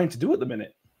players are trying to do at the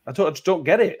minute. I just don't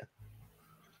get it.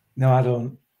 No, I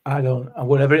don't. And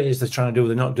whatever it is they're trying to do,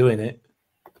 they're not doing it.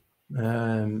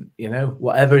 You know,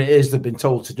 whatever it is they've been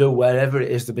told to do, wherever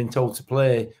it is they've been told to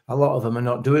play, a lot of them are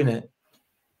not doing it.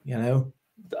 You know,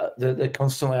 they're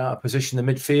constantly out of position. The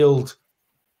midfield,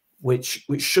 which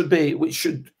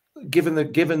should given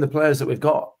the players that we've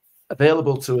got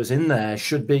available to us in there,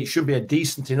 should be a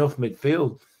decent enough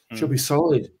midfield. Should be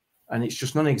solid. And it's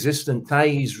just non-existent.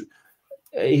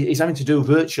 He's having to do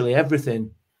virtually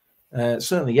everything.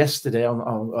 Certainly yesterday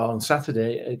on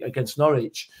Saturday against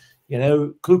Norwich, you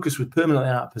know, Clucas was permanently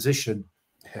out of position.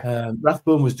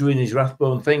 Rathbone was doing his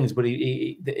Rathbone things, but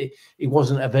he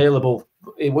wasn't available.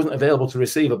 He wasn't available to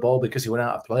receive a ball because he went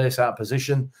out of place, out of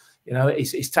position. You know,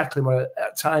 he's tackling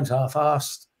at times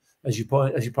half-assed, as you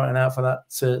pointed out for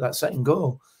that second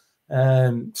goal.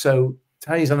 So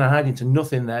Ty's on a hiding to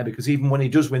nothing there, because even when he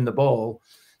does win the ball,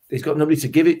 he's got nobody to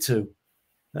give it to.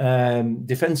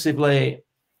 Defensively,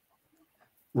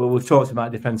 well, we've talked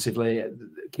about defensively.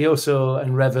 Kioso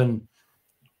and Revan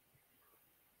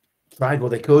tried what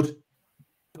they could,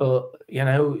 but you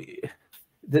know,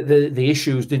 the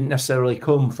issues didn't necessarily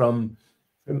come from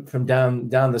down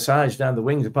the sides, down the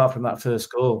wings, apart from that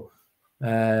first goal.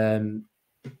 And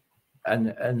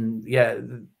yeah,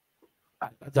 I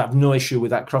have no issue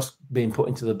with that cross being put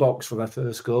into the box for that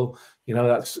first goal. You know,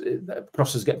 that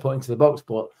crosses get put into the box,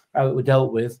 but how it was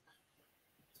dealt with.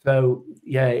 So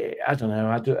yeah, I don't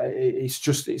know. It's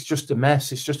just a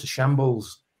mess. It's just a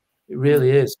shambles. It really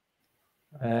is,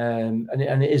 and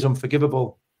it is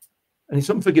unforgivable. And it's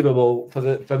unforgivable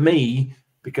for me,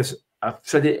 because I've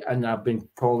said it and I've been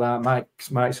called out.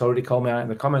 Mike's already called me out in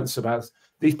the comments about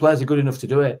these players are good enough to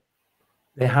do it.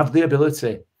 They have the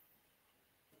ability.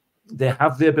 They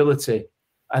have the ability.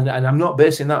 And I'm not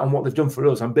basing that on what they've done for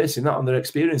us. I'm basing that on their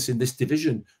experience in this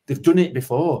division. They've done it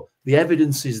before. The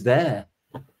evidence is there.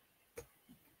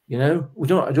 You know,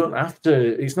 I don't have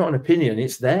to, it's not an opinion,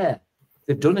 it's there.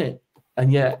 They've done it.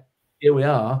 And yet, here we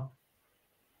are.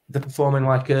 They're performing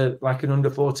like an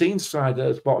under-14 side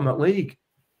that's bottom of league.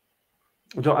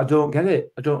 I don't get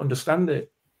it. I don't understand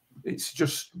it. It's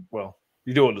just, well,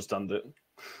 you do understand it.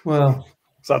 Well,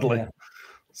 sadly. Yeah.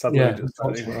 Sadly, Yeah,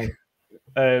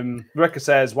 Rebecca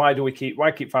says, why keep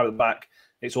five at the back?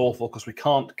 It's awful because we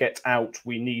can't get out.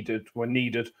 We needed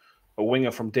a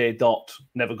winger from day dot.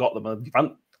 Never got them.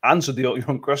 You've answered your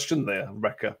own question there,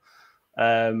 Rebecca.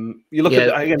 You look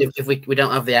at again. If we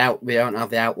don't have the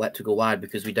outlet to go wide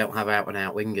because we don't have out and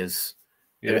out wingers.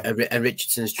 Yeah. And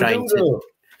Richardson's trying to.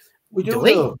 We do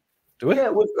we? Yeah,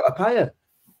 we've got a player.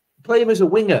 Play him as a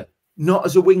winger, not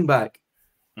as a wing back.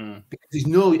 Because he's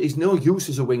no use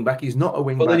as a wing back. He's not a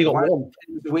wing back. Then you got one.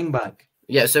 A wing back.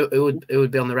 Yeah, so it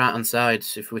would be on the right hand side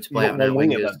if we were to play out and out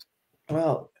wingers.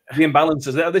 Well, the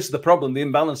imbalances there. This is the problem. The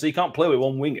imbalance. You can't play with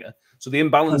one winger, so the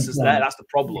imbalance is there. That's the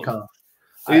problem.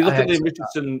 So you look at the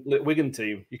Richardson Wigan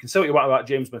team. You can say what you want about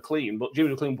James McLean, but James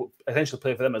McLean would essentially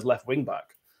play for them as left wing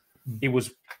back. He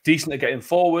was decent at getting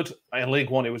forward. In League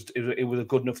One, he was a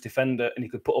good enough defender, and he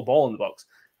could put a ball in the box.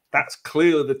 That's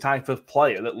clearly the type of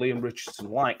player that Liam Richardson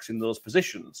likes in those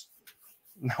positions.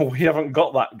 Now, we haven't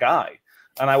got that guy.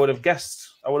 And I would have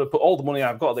put all the money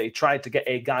I've got that he tried to get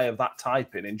a guy of that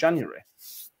type in January.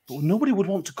 but nobody would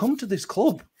want to come to this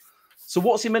club. So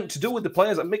what's he meant to do with the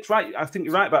players? Like Mick's right. I think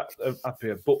you're right about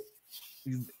Appiah, but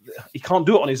he can't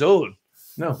do it on his own.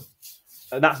 No.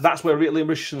 And that's where Liam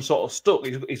Richardson sort of stuck.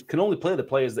 He can only play the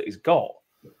players that he's got.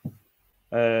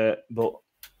 But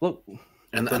look,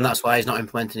 and that's why he's not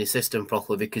implementing his system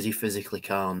properly, because he physically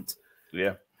can't.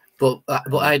 Yeah. But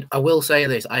I will say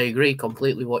this: I agree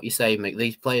completely what you say, Mick.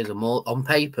 These players are on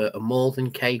paper more than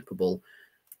capable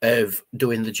of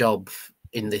doing the job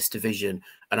in this division.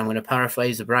 And I'm going to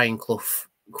paraphrase the Brian Clough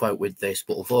quote with this,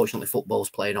 but unfortunately, football's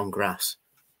played on grass.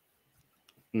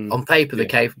 On paper, they're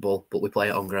capable, but we play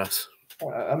it on grass.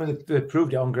 I mean, they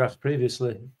proved it on grass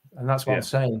previously, and that's what I'm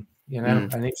saying. You know,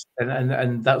 and it's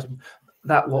and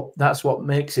that's what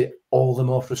makes it all the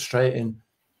more frustrating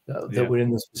that we're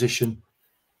in this position.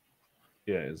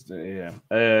 JB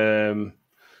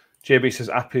says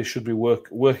Appiah should be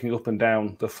working up and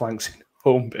down the flanks in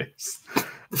home base.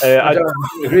 I don't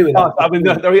agree with that. I mean,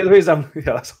 the reason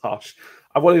that's harsh.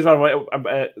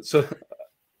 So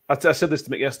I said this to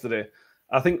Mick yesterday.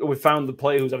 I think we found the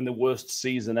player who's having the worst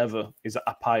season ever is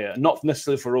Appiah. Not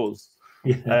necessarily for us.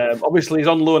 Yeah. Obviously, he's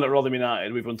on loan at Rotherham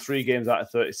United. We've won 3 games out of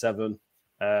 37.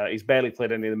 He's barely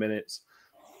played any of the minutes.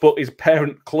 But his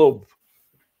parent club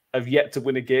have yet to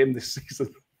win a game this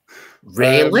season.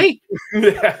 Really?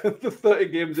 Yeah, the 30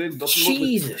 games in.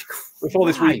 Jesus Christ. Before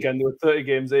this weekend, there were 30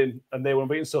 games in, and they were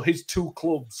unbeaten. So his 2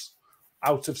 clubs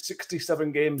out of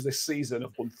 67 games this season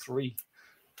have won 3.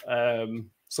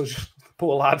 So just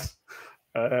poor lad.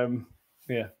 There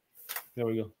we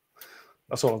go.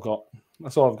 That's all I've got. I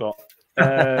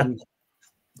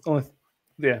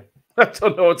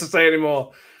don't know what to say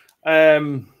anymore. Where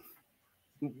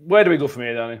do we go from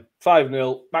here, Danny?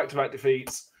 5-0, back-to-back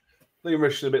defeats. Liam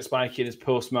Richardson a bit spiky in his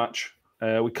post-match.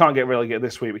 We can't get relegated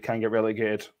this week. We can get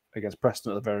relegated against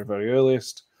Preston at the very, very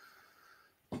earliest.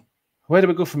 Where do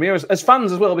we go from here? As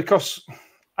fans as well, because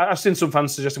I've seen some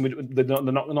fans suggesting they're not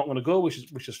going to go,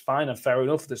 which is fine and fair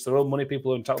enough. It's their own money.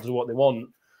 People are entitled to do what they want.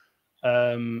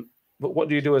 But what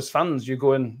do you do as fans? You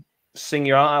go and sing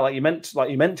your heart out like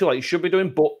you should be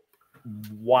doing. But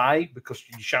why? Because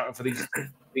you're shouting for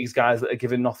these guys that are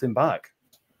giving nothing back.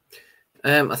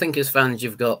 I think as fans,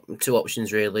 you've got 2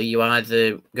 options really. You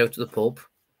either go to the pub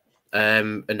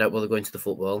and don't bother going to the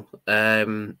football,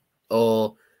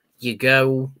 or you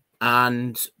go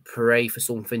and pray for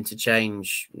something to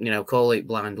change. You know, call it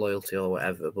blind loyalty or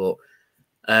whatever. But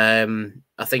I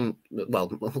think,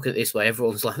 well, look at it this way: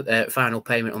 everyone's final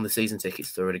payment on the season tickets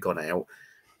has already gone out.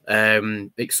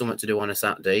 It's something to do on a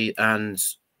Saturday, and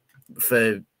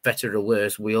for better or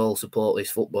worse, we all support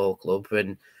this football club,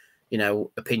 and you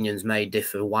know, opinions may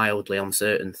differ wildly on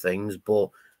certain things, but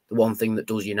the one thing that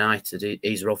does United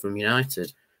is Rotherham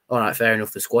United. All right, fair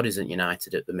enough, the squad isn't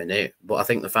United at the minute, but I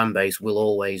think the fan base will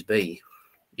always be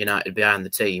United behind the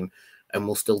team and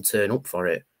will still turn up for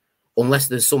it. Unless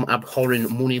there's some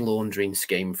abhorrent money laundering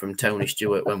scheme from Tony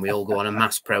Stewart when we all go on a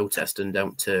mass protest and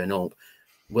don't turn up,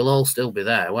 we'll all still be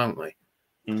there, won't we?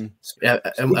 And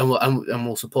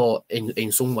we'll support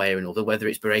in some way or another, whether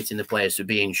it's berating the players for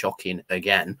being shocking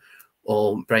again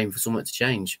or praying for something to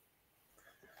change.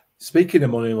 Speaking of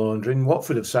money laundering,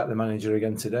 Watford have sacked the manager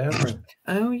again today, haven't they?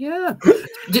 Oh yeah.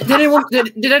 Did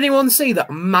anyone see that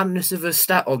madness of a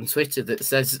stat on Twitter that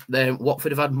says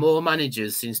Watford have had more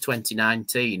managers since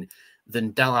 2019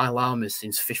 than Dalai Lamas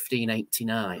since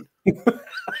 1589?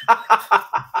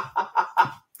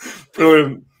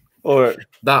 Brilliant. All right.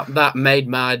 That made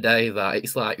my day. That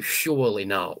it's like surely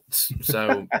not.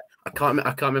 So I can't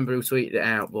remember who tweeted it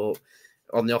out, but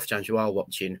on the off chance you are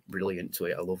watching, brilliant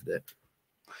tweet. I loved it.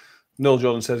 Noel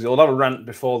Jordan says he'll have a rant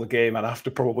before the game and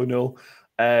after, probably Noel.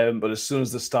 But as soon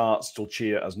as the starts, he'll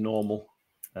cheer as normal.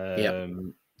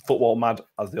 Football mad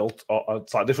as the old.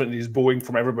 It's like different. He's booing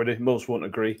from everybody. Most won't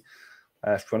agree.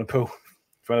 If you want to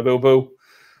boo.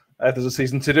 There's a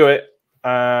season to do it.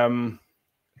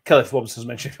 Kelly Forbes has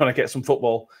mentioned if you want to get some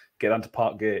football, get down to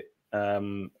Parkgate.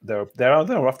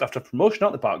 They're after promotion,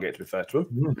 aren't they, Parkgate, to be fair to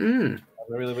them.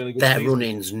 Really, really good. Their season.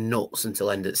 Running's nuts until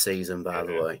end of season, by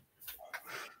the way.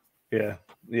 Yeah,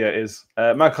 it is.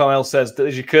 Matt Carmel says,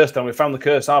 "Is your curse down? We found the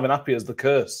curse. Arvin Appiah is the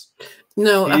curse."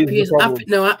 No,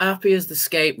 Appiah is the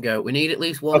scapegoat. We need at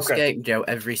least one scapegoat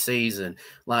every season.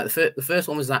 Like the first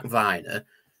one was Zach Viner,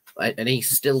 and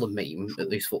he's still a meme at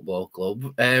this football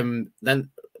club. Then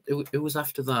who was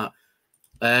after that?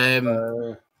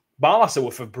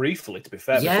 Barlasser briefly, to be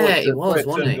fair. Yeah, it was,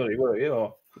 wasn't it?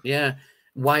 Yeah,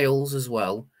 Wiles as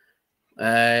well.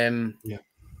 Who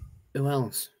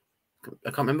else?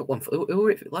 I can't remember one. Who were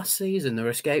it last season? They were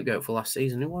a scapegoat for last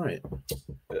season. Who were it?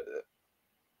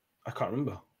 I can't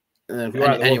remember.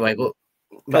 Anyway, but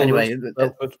But anyway,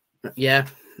 Telford. yeah,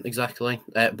 exactly.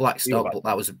 Blackstock, but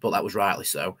that was rightly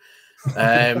so.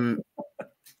 And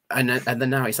then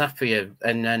now it's Happier,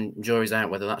 and then jury's out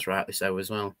whether that's rightly so as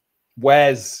well.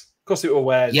 Wes. Of course it was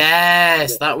Wes.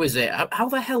 Yes, that was it. How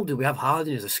the hell do we have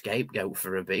Harding as a scapegoat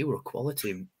for a B? We're a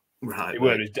quality right.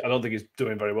 I don't think he's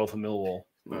doing very well for Millwall.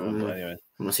 But anyway.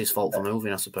 That's his fault for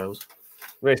moving, I suppose.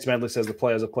 Race Medley says the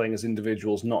players are playing as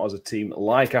individuals, not as a team,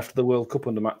 like after the World Cup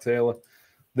under Matt Taylor.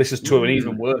 This is to an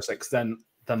even worse extent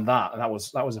than that. And that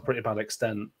was a pretty bad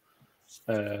extent.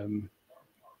 I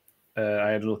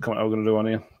had another comment I was going to do on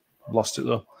here. Lost it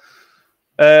though.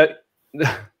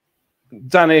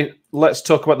 Danny, let's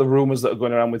talk about the rumours that are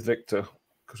going around with Victor.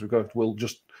 Because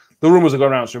the rumours are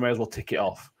going around, so we may as well tick it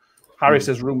off. Harry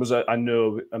says rumours I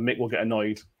know, and Mick will get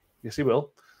annoyed. Yes, he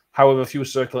will. However, few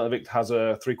circulating that Victor has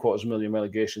a $750,000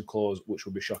 relegation clause, which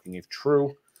would be shocking if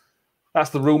true. That's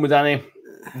the rumour, Danny.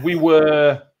 We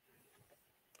were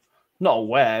not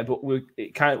aware, but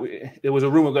there was a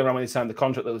rumour going around when he signed the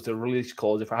contract that there was a release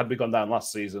clause. If it had been gone down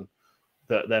last season,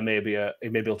 that he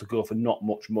may be able to go for not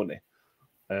much money.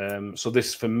 So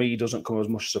this, for me, doesn't come as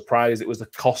much surprise. It was the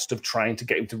cost of trying to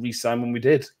get him to re-sign when we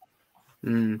did.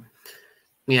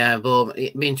 Yeah, but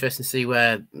it'd be interesting to see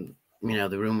where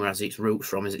the rumor has its roots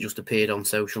from. Is it just appeared on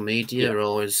social media,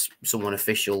 or is someone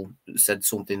official said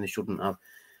something they shouldn't have?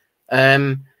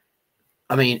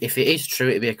 I mean, if it is true,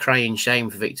 it'd be a crying shame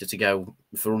for Victor to go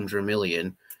for under $1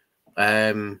 million.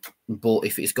 But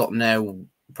if it's got no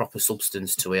proper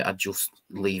substance to it, I'd just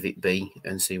leave it be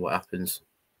and see what happens.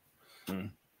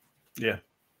 Yeah.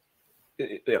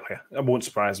 It won't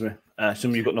surprise me.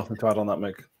 Assume you've got nothing to add on that,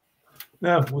 Mick.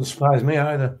 No, it wouldn't surprise me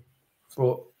either.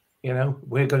 But,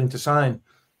 we're going to sign.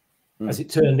 As it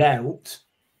turned out,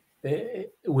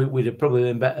 we'd have probably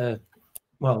been better.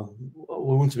 Well,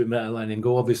 we wouldn't have been better letting him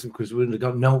go, obviously, because we wouldn't have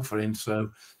got note for him.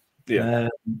 So,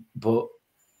 but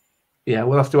yeah,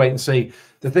 we'll have to wait and see.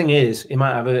 The thing is, he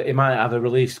might have a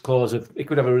release clause of. He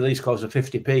could have a release clause of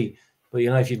 50p. But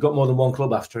if you've got more than one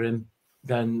club after him,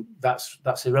 then that's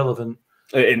irrelevant.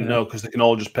 No, because they can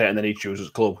all just pay it and then he chooses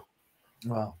a club.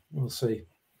 Well, we'll see.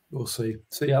 So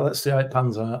yeah, let's see how it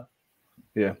pans out.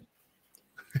 Yeah.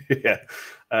 Yeah.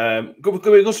 Good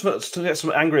to get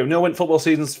some angry. When football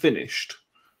season's finished,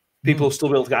 people will still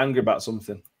be able to get angry about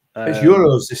something. It's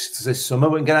Euros this summer.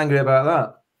 We can get angry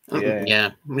about that.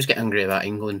 Yeah, we just get angry about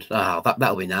England.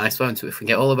 That'll be nice, won't it? If we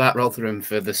get all about Rotherham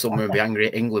for the summer and be angry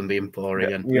at England being poor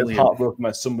again. Yeah, heartbroken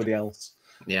by somebody else.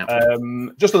 Yeah.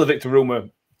 Just on the Victor rumour,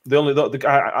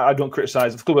 I don't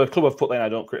criticise the club I've put in. I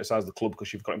don't criticise the club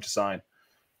because you've got him to sign.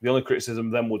 The only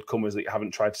criticism then would come is that you haven't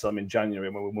tried to sell him in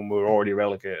January when we were already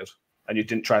relegated, and you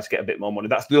didn't try to get a bit more money.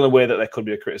 That's the only way that there could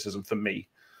be a criticism for me.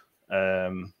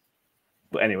 But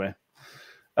anyway,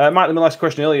 Mike, my last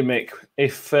question earlier, Mick.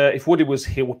 If Woody was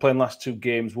here, we're playing last two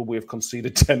games, would we have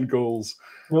conceded 10 goals?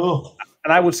 Oh.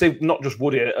 And I would say not just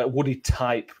Woody, a Woody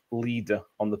type leader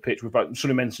on the pitch.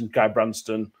 Somebody mentioned Guy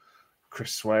Branston,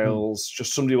 Chris Swales,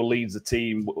 just somebody who leads the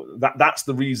team. That's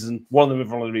the reason. One of the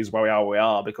reasons why we are where we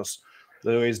are, because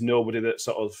there is nobody that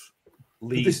sort of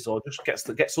leads or just gets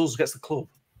the club.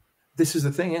 This is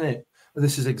the thing, isn't it?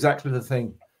 This is exactly the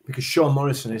thing, because Sean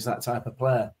Morrison is that type of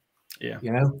player. Yeah,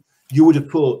 you would have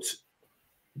put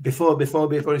before he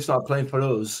started playing for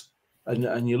us,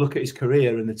 and you look at his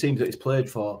career and the teams that he's played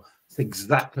for. It's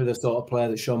exactly the sort of player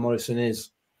that Sean Morrison is.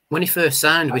 When he first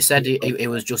signed, we said he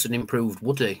was just an improved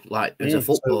Woody, like as a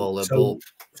footballer. So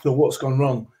what's gone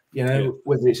wrong?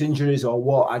 Whether it's injuries or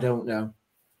what, I don't know.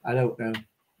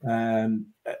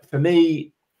 For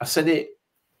me, I said it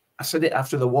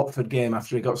after the Watford game,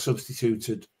 after he got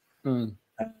substituted.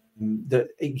 That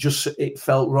it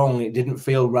felt wrong. It didn't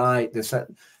feel right.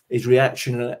 His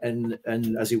reaction and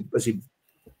as he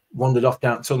wandered off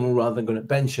down tunnel rather than going to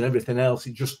bench and everything else,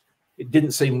 it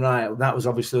didn't seem right. That was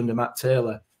obviously under Matt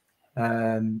Taylor.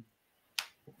 I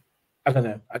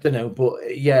don't know,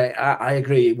 but yeah, I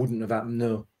agree. It wouldn't have happened.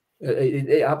 No,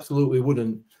 it absolutely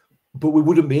wouldn't. But we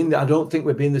wouldn't be in there. I don't think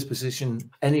we'd be in this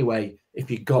position anyway if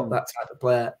you got that type of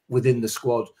player within the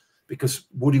squad, because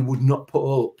Woody would not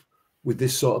put up with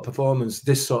this sort of performance,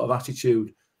 this sort of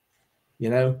attitude.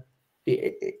 Woody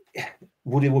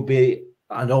would be,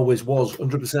 and always was,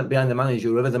 100% behind the manager,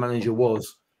 whoever the manager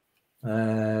was,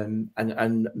 and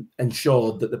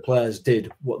ensured that the players did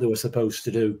what they were supposed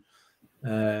to do.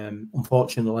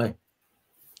 Unfortunately,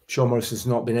 Sean Morrison's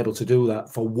not been able to do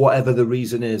that for whatever the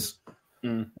reason is.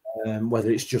 Whether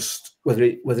it's just whether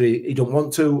he don't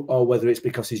want to, or whether it's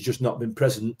because he's just not been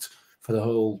present for the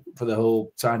whole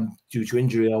time due to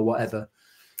injury or whatever.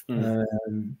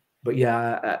 But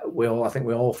yeah, I think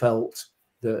we all felt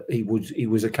that he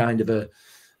was a kind of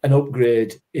an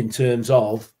upgrade in terms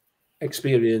of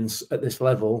experience at this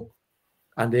level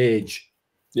and age.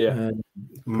 Yeah.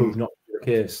 Proved not to be the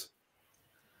case.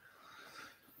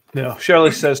 No,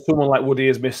 Shirley says someone like Woody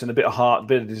is missing a bit of heart, a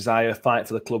bit of desire, fight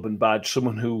for the club and badge.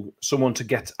 Someone to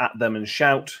get at them and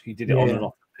shout. He did it on and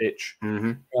off the pitch.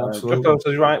 Absolutely.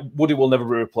 Says right. Woody will never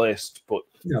be replaced, but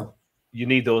No. you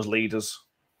need those leaders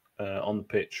on the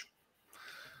pitch.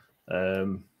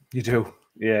 You do,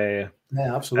 yeah,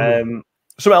 absolutely.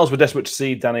 Something else we're desperate to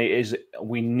see, Danny, is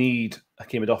we need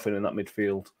Hakeem Odoffin in that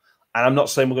midfield. And I'm not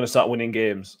saying we're going to start winning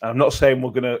games. I'm not saying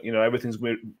we're going to, everything's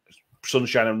going to be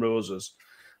sunshine and roses.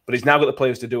 But he's now got the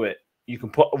players to do it. You can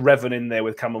put Revan in there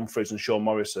with Cam Humphreys and Sean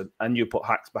Morrison, and you put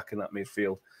Hacks back in that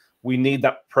midfield. We need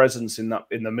that presence in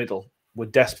the middle. We're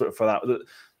desperate for that.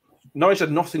 Norwich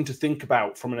had nothing to think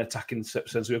about from an attacking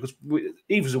sense of it, because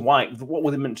Evers and White, what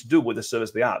were they meant to do with the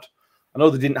service they had? I know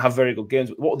they didn't have very good games,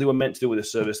 but what they were meant to do with the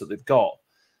service that they've got,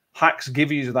 Hacks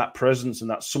give you that presence, and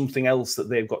that's something else that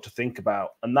they've got to think about.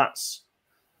 And that's,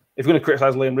 if you're going to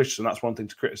criticise Liam Richardson, that's one thing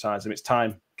to criticise him. It's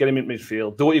time. Get him in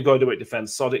midfield. Do what you've got to do at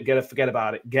defence. Sod it. Forget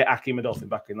about it. Get Hakeem Odoffin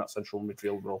back in that central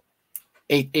midfield role.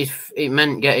 If it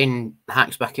meant getting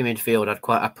Hacks back in midfield, I'd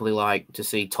quite happily like to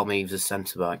see Tom Eaves as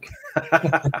centre-back.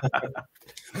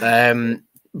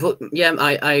 But yeah,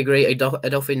 I agree.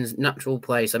 Odoffin's natural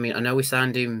place. I mean, I know we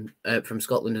signed him from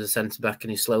Scotland as a centre-back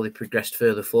and he's slowly progressed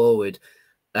further forward.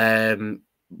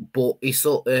 But he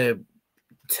sort of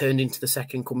turned into the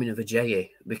second coming of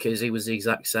Ajayi because he was the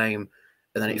exact same,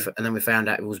 and then we found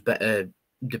out he was better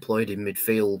deployed in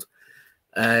midfield.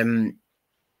 And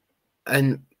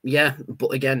yeah,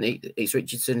 but again, it's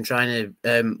Richardson trying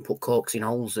to put corks in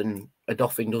holes, and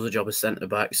Odoffin does a job as centre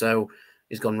back, so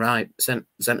he's gone right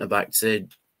centre back to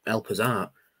help us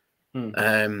out.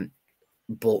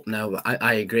 But no,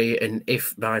 I agree, and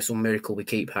if by some miracle we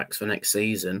keep Hacks for next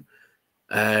season,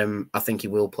 I think he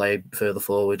will play further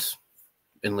forwards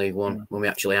in League One when we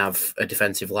actually have a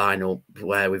defensive lineup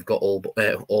where we've got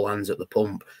all hands at the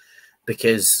pump.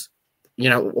 Because,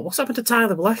 what's happened to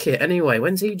Tyler Blackett anyway?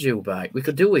 When's he due back? We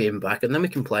could do him back, and then we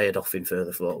can play Odoffin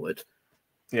further forward.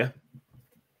 Yeah,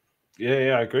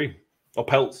 I agree. Or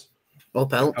Peltz.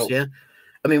 Yeah.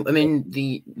 I mean,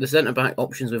 the centre back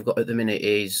options we've got at the minute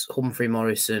is Humphrey,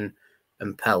 Morrison,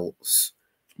 and Peltz.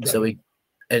 Yeah. So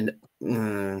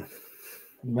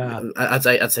I'd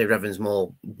say Revan's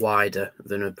more wider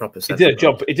than a proper centre.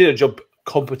 He did a job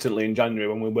competently in January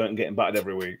when we weren't getting battered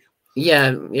every week.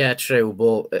 Yeah, true.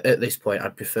 But at this point,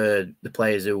 I'd prefer the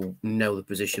players who know the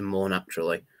position more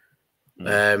naturally.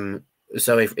 So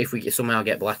if we somehow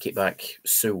get Blackett back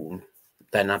soon,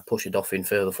 then I'd push Odoffin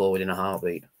further forward in a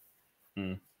heartbeat.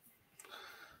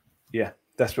 Yeah,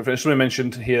 desperate. Somebody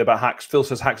mentioned here about Hacks. Phil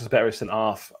says Hacks is better at centre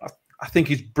half. I think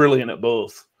he's brilliant at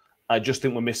both. I just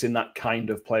think we're missing that kind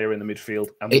of player in the midfield.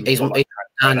 He's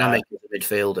dynamic as a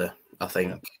midfielder, I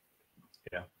think.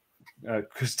 Yeah.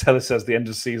 Chris Taylor says the end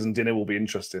of season dinner will be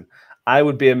interesting. I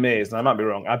would be amazed, and I might be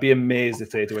wrong, I'd be amazed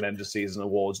if they do an end of season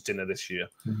awards dinner this year.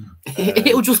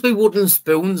 It'll just be wooden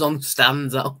spoons on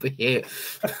stands. That'll be it.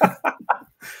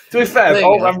 To be fair,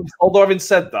 although having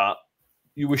said that,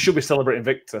 we should be celebrating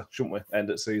Victor, shouldn't we? End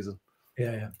of season.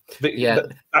 Yeah.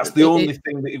 That's the only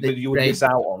thing that you would miss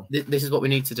out on. This is what we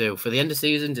need to do for the end of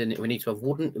season. We need to have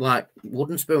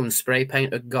wooden spoons spray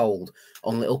painted gold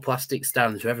on little plastic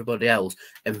stands for everybody else,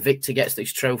 and Victor gets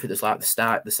this trophy that's like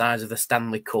the size of the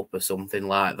Stanley Cup or something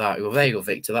like that. Well, there you go,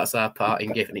 Victor. That's our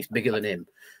parting gift, and it's bigger than him.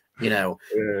 Yeah.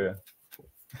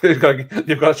 You've got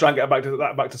to try and get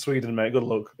back to Sweden, mate. Good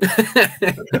luck.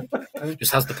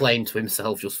 Just has the plane to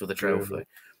himself just for the trophy.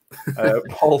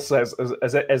 Paul says,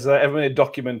 has there ever been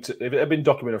documented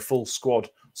a full squad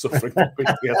suffering from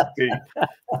PTSD?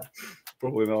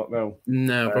 Probably not.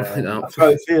 No, probably not. That's how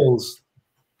it feels.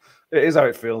 It is how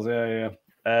it feels. Yeah.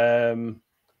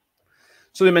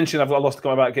 So they mentioned I've lost the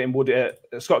comment about getting Woody.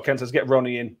 Scott Kent says get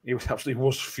Ronnie in. He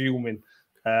was fuming.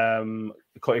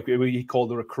 He called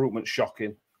the recruitment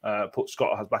shocking. Put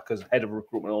Scott back as head of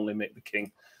recruitment only. Mick the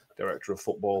King, director of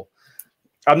football.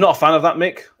 I'm not a fan of that,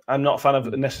 Mick. I'm not a fan of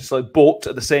it necessarily, but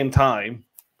at the same time,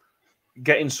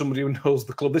 getting somebody who knows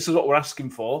the club. This is what we're asking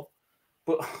for,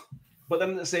 but then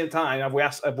at the same time, have we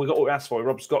got what we asked for?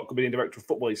 Rob Scott could be the director of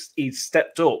football. He's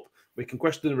stepped up. We can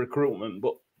question the recruitment,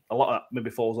 but a lot of that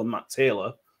maybe falls on Matt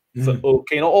Taylor.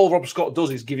 All Rob Scott does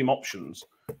is give him options.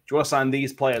 Do you want to sign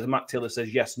these players? And Matt Taylor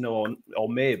says yes, no, or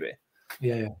maybe.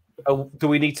 Yeah. Do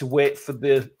we need to wait for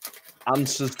the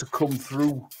answers to come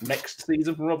through next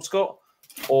season from Rob Scott,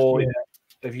 or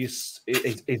is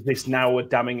this now a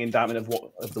damning indictment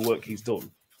of the work he's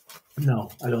done? No,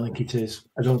 I don't think it is.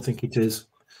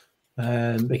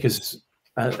 Because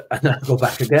And I go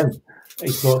back again.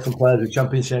 He's brought some players with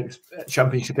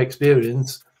championship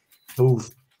experience who've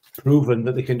proven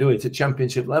that they can do it at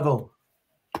championship level.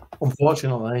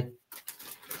 Unfortunately,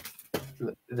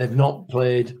 they've not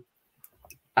played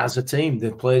as a team.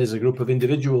 They've played as a group of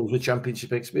individuals with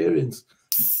championship experience.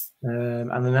 And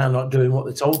they're now not doing what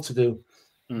they're told to do.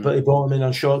 But he brought them in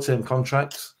on short-term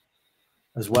contracts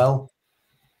as well.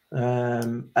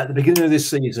 At the beginning of this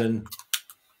season,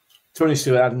 Tony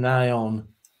Stewart had an eye on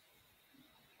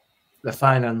the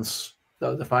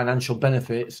financial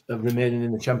benefits of remaining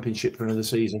in the championship for another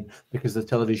season because of the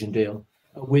television deal.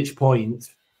 At which point,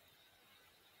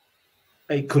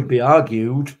 it could be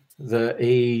argued that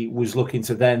he was looking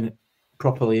to then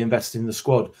properly invest in the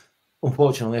squad.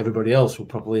 Unfortunately, everybody else will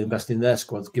probably invest in their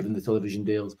squads given the television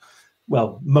deals.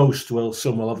 Well, most will.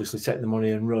 Some will obviously take the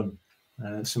money and run.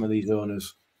 Some of these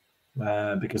owners,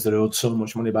 because they're owed so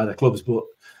much money by the clubs. But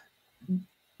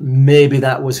maybe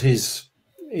that was his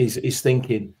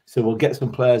thinking. So we'll get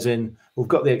some players in who've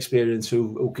got the experience,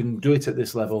 who can do it at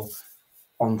this level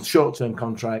on short-term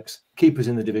contracts, keep us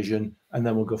in the division, and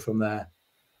then we'll go from there.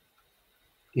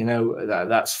 You know,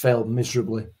 that's failed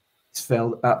miserably. It's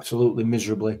failed absolutely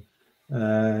miserably.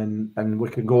 And we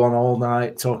can go on all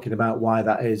night talking about why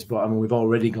that is, but I mean, we've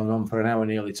already gone on for an hour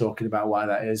nearly talking about why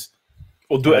that is.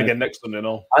 We'll do it again next Sunday,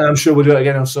 no? And I'm sure we'll do it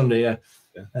again on Sunday, yeah.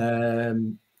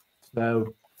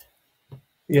 So,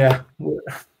 yeah.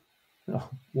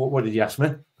 What did you ask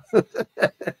me?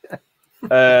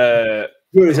 Where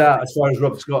is that as far as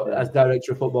Rob Scott, as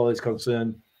director of football, is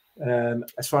concerned?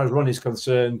 As far as Ronnie's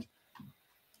concerned,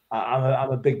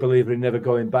 I'm a big believer in never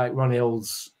going back. Ronnie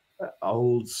holds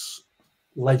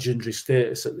legendary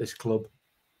status at this club.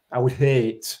 I would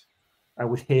hate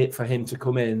for him to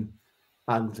come in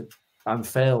and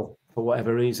fail for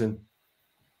whatever reason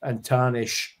and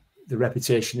tarnish the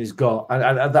reputation he's got,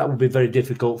 and that would be very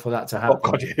difficult for that to happen.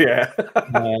 Oh God, yeah.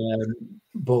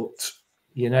 But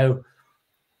you know,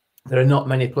 there are not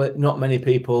many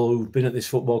people who've been at this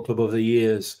football club over the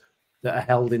years that are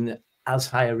held in as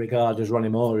high a regard as Ronnie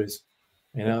Moore is.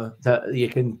 You know, that you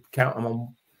can count them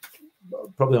on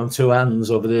probably on two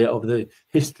hands over the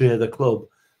history of the club.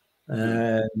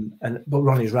 But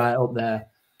Ronnie's right up there.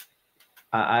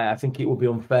 I think it would be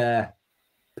unfair,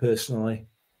 personally,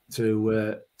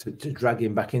 to drag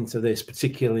him back into this,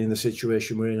 particularly in the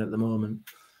situation we're in at the moment.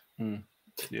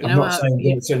 Yeah. I'm not saying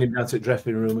don't send him down to the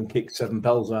dressing room and kick 7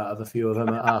 bells out of a few of them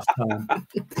at half time.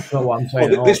 That's not what I'm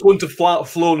saying. Well, this wouldn't have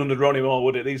flown under Ronnie Moore,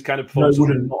 would it? These kind of performances. No, it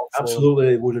wouldn't.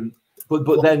 Absolutely, it wouldn't.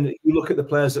 But then you look at the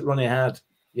players that Ronnie had.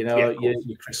 You know,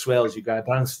 your Chris Swales, your Guy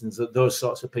Branstons, those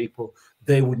sorts of people,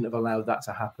 they wouldn't have allowed that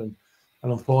to happen.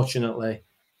 And unfortunately,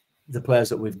 the players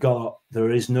that we've got,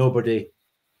 there is nobody,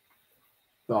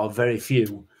 or very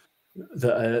few,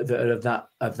 that are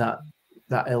of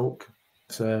that ilk.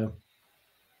 So,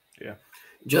 yeah.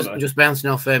 Just bouncing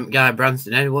off Guy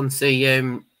Branston. Anyone see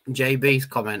JB's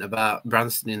comment about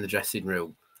Branston in the dressing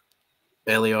room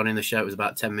early on in the show? It was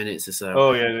about 10 minutes or so.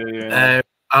 Oh yeah.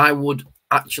 I would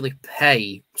actually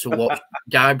pay to watch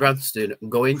Guy Branston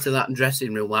go into that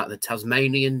dressing room like the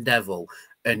Tasmanian devil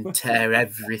and tear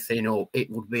everything up. It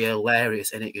would be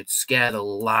hilarious, and it could scare the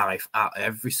life out of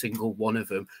every single one of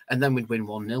them. And then we'd win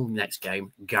 1-0 next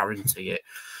game, guarantee it.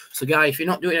 So, Guy, if you're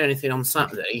not doing anything on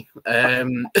Saturday,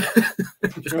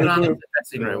 just go down to the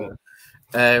dressing room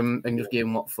and just give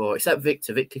him what for. Except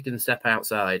Victor. Victor can step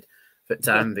outside for the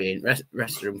time being.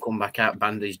 Rest of them come back out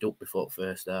bandaged up before the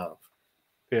first half.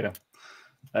 Yeah.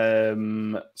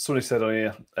 Somebody said on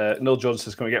here, Neil Jones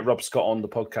says, can we get Rob Scott on the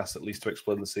podcast at least to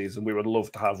explain the season? We would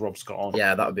love to have Rob Scott on.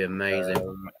 Yeah, that would be amazing.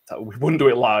 We wouldn't do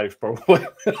it live, probably.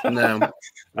 No.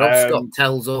 Rob Scott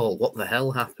tells all. What the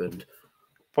hell happened?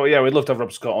 But yeah, we'd love to have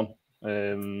Rob Scott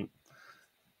on.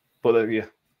 But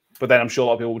then I'm sure a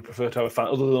lot of people would prefer to have a fan,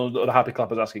 other than the Happy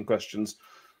Clappers asking questions.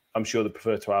 I'm sure they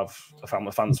prefer to have a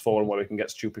family fans forum where we can get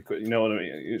stupid, you know what I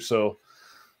mean? So,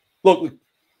 look,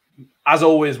 as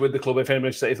always with the club, if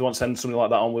anybody if they want to send something like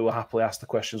that on, we will happily ask the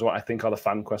questions. What I think are the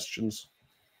fan questions,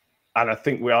 and I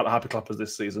think we aren't Happy Clappers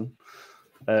this season.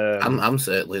 I'm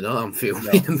certainly not. I'm feeling.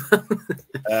 No.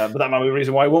 But that might be the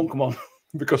reason why I won't come on,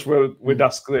 because we'd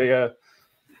ask the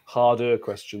harder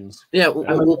questions. Yeah,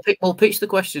 we'll pitch the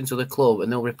question to the club,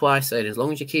 and they'll reply saying, "As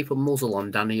long as you keep a muzzle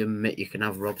on Danny and Mick, you can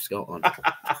have Rob Scott on."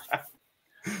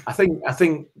 I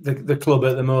think the club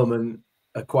at the moment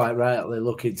are quite rightly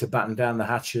looking to batten down the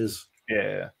hatches.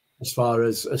 Yeah, as far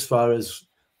as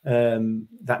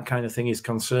that kind of thing is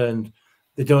concerned,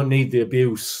 they don't need the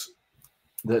abuse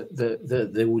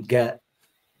that they would get.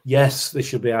 Yes, they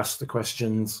should be asked the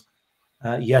questions.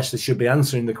 Yes, they should be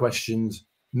answering the questions.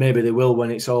 Maybe they will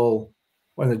when it's all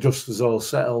when the dust is all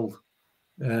settled,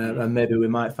 and maybe we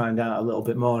might find out a little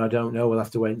bit more. I don't know. We'll have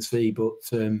to wait and see. But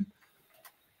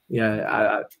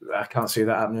yeah, I can't see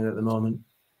that happening at the moment.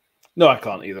 No, I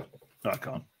can't either. No, I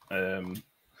can't.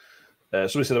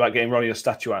 Somebody said about getting Ronnie a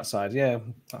statue outside. Yeah,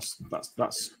 that's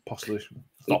possibly.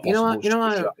 Not You know,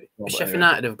 possible. Sheffield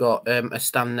United have got a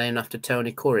stand named after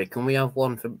Tony Curry. Can we have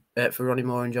one for Ronnie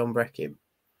Moore and John Breckin?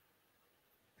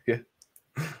 Yeah,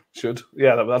 should.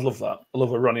 Yeah, I'd love that. I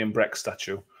love a Ronnie and Breck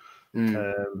statue.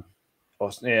 Yeah.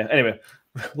 Anyway,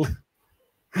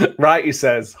 right. He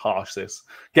says, harsh. This.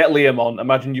 Get Liam on.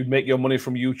 Imagine you'd make your money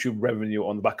from YouTube revenue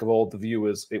on the back of all the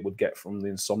viewers it would get from the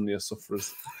insomnia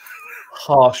sufferers.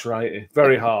 Harsh, righty.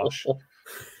 Very harsh.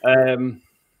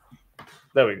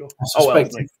 There we go.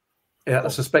 I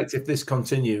suspect if this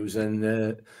continues,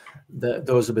 and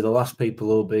those will be the last people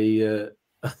who'll be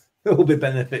who'll be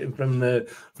benefiting from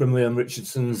Liam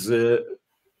Richardson's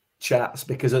chats,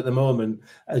 because at the moment,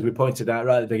 as we pointed out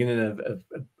right at the beginning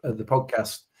of the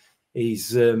podcast,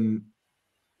 he's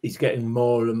getting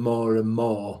more and more and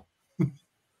more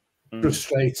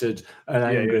frustrated and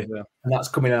angry, and that's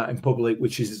coming out in public,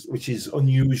 which is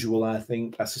unusual, I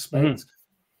think. I suspect.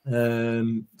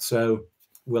 So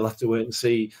we'll have to wait and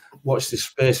see. Watch this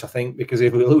space, I think, because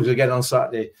if we lose again on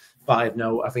Saturday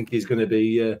 5-0, I think he's going to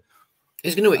be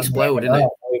he's going to explode, isn't he?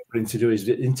 Wait for him to do his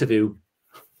interview.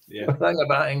 Yeah, hang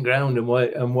about in ground and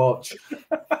wait and watch.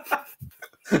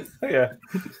 Yeah.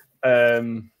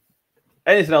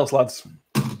 Anything else, lads?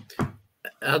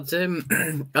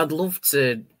 I'd love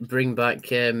to bring back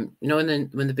when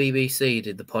the BBC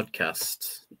did the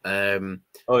podcast.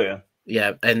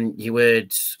 Yeah, and you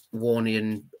heard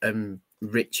Warney and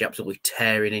Richie absolutely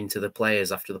tearing into the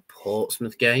players after the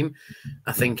Portsmouth game,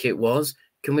 I think it was.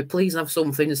 Can we please have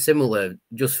something similar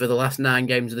just for the last 9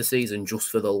 games of the season,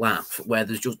 just for the laugh, where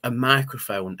there's just a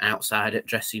microphone outside at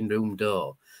dressing room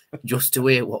door just to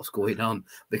hear what's going on?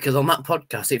 Because on that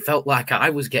podcast, it felt like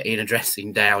I was getting a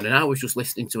dressing down and I was just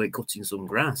listening to it cutting some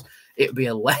grass. It'd be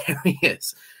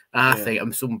hilarious, I think,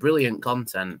 and some brilliant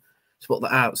content to put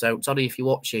that out. So, Toddy, if you're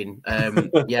watching, I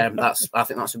think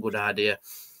that's a good idea.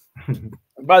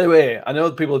 By the way, I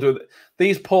know people do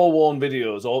these Paul Warne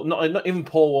videos, or not even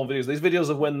Paul Warne videos. These videos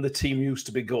of when the team used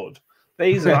to be good.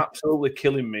 These are absolutely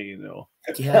killing me. You know.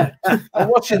 Yeah, I'm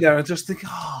watching there and just think,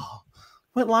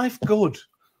 went life good?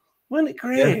 Wasn't it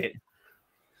great?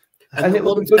 Yeah. And the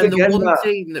one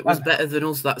team that was better than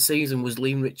us that season was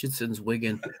Liam Richardson's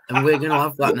Wigan, and we're going to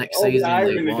have that next season.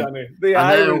 The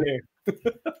irony.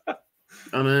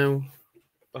 I know.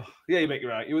 Oh, yeah, you make it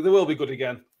right. They will be good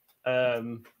again.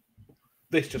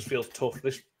 This just feels tough.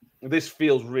 This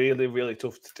feels really, really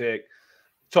tough to take.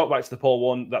 Talk back to the Paul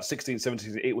Warne, that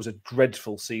 16-17, it was a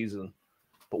dreadful season.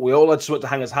 But we all had something to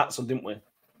hang us hats on, didn't we?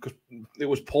 Because it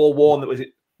was Paul Warne that was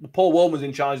it. Paul Warne was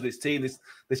in charge of this team.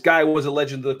 This guy was a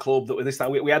legend of the club. That this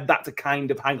time we had that to kind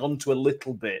of hang on to a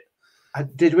little bit.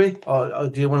 Did we? Or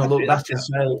do you want to look back and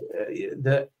say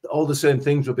that all the same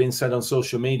things were being said on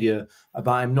social media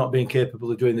about him not being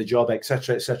capable of doing the job,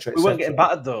 etc., etc.? We weren't getting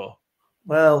battered though.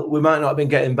 Well, we might not have been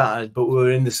getting battered, but we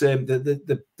were in the same.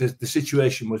 The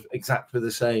situation was exactly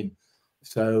the same.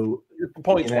 So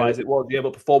points-wise, it was,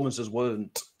 but performances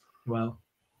weren't. Well,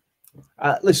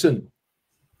 listen.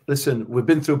 We've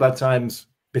been through bad times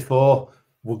before.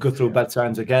 We'll go through bad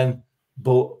times again,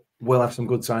 but we'll have some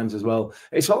good times as well.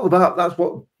 It's all about, that's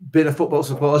what being a football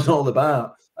supporter is all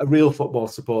about. A real football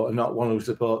supporter, not one who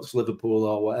supports Liverpool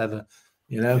or whatever.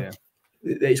 You know,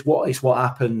 it's what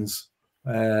happens.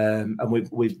 And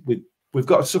we've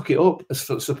got to suck it up as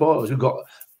supporters. We've got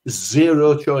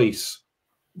zero choice.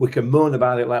 We can moan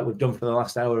about it like we've done for the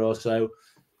last hour or so,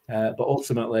 but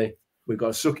ultimately we've got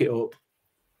to suck it up.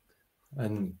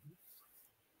 And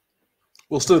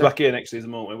we'll still be back here next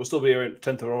season, won't we? We'll still be here on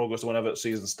 10th of August or whenever the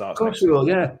season starts. Of course we will,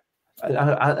 yeah.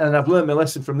 And I've learned my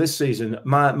lesson from this season.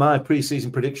 My pre-season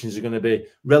predictions are going to be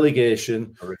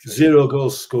relegation, 0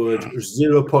 goals scored,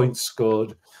 0 points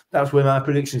scored. That's where my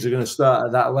predictions are going to start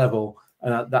at that level,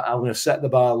 and I'm going to set the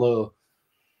bar low.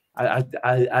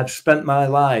 I've spent my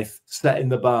life setting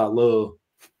the bar low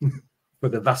for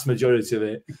the vast majority of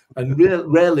it, and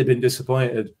rarely been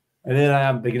disappointed. And here I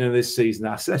am, beginning of this season.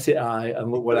 I set it high,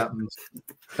 and look what happens.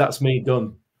 That's me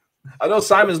done. I know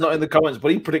Simon's not in the comments,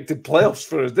 but he predicted playoffs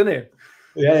for us, didn't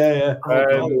he? Yeah.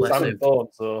 Simon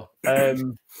thought so.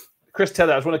 Chris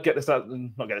Taylor, I just want to get this out,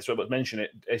 not get this right, but mention it.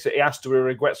 He asked, do we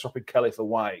regret swapping Kelly for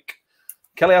Wyke?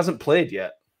 Kelly hasn't played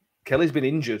yet. Kelly's been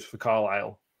injured for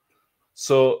Carlisle.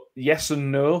 So, yes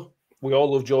and no. We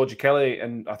all love Georgie Kelly,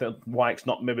 and I think Wyke's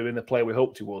not maybe been the player we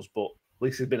hoped he was, but at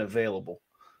least he's been available.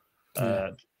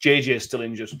 JJ is still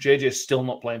injured. JJ is still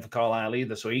not playing for Carlisle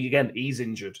either. So he's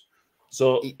injured.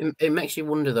 So it makes you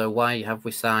wonder though, why have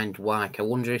we signed Wyke? I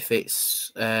wonder if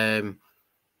it's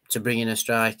to bring in a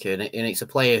striker, and it's a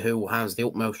player who has the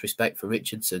utmost respect for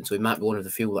Richardson, so he might be one of the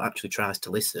few that actually tries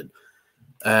to listen.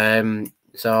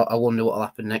 So I wonder what will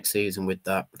happen next season with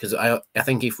that, because I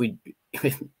think if we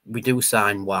do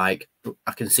sign Wyke,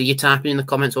 I can see you typing in the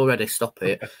comments already. Stop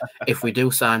it. If we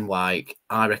do sign Wyke,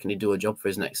 I reckon he'd do a job for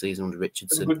us next season under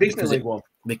Richardson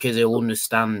because he'll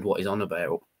understand what he's on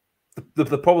about.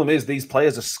 The problem is these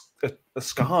players are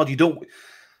scarred. You don't.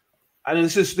 And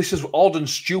this is odd and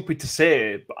stupid to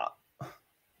say, but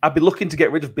I'd be looking to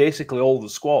get rid of basically all the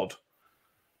squad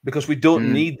because we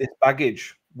don't need this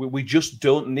baggage. We just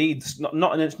don't need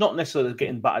and it's not necessarily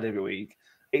getting battered every week.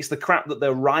 It's the crap that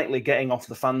they're rightly getting off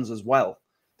the fans as well.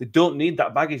 They don't need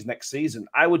that baggage next season.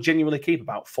 I would genuinely keep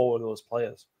about 4 of those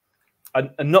players,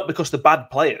 and not because they're bad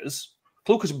players.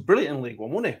 Klukas is brilliant in League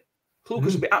One, wouldn't he?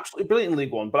 Klukas would be absolutely brilliant in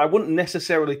League One, but I wouldn't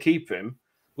necessarily keep him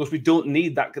because we don't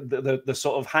need that the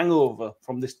sort of hangover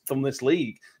from this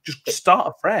league. Just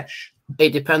start afresh.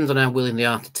 It depends on how willing they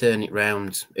are to turn it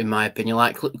round, in my opinion.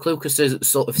 Like Klukas has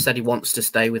sort of said he wants to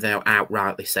stay without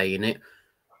outrightly saying it.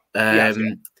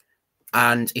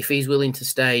 And if he's willing to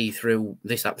stay through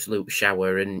this absolute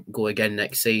shower and go again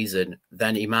next season,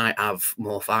 then he might have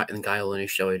more fight than Guile than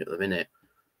he's showing at the minute.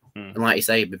 And like you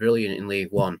say, he'd be brilliant in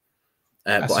League One.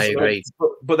 But I agree.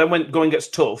 But then when going gets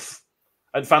tough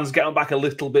and fans get on back a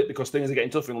little bit because things are getting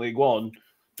tough in League One,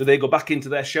 do they go back into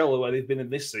their shell where they've been in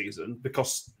this season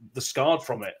because they're scarred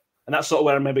from it? And that's sort of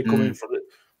where I remember coming from.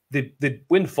 They'd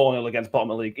win 4-0 against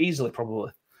bottom of the league, easily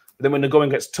probably. But then when the going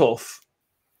gets tough,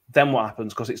 then what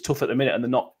happens? Because it's tough at the minute and they're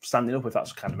not standing up, if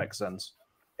that kind of makes sense.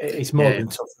 It's more than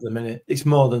tough at the minute. It's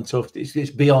more than tough. It's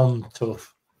beyond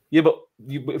tough. Yeah, but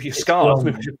if you're scarred,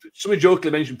 somebody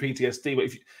jokingly mentioned PTSD,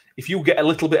 but if you get a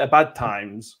little bit of bad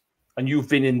times and you've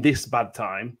been in this bad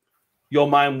time, your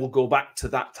mind will go back to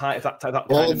that time.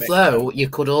 Although you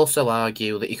could also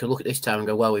argue that you could look at this time and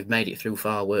go, well, we've made it through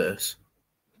far worse.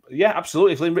 Yeah,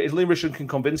 absolutely. If Liam Richardson can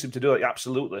convince him to do it,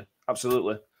 absolutely.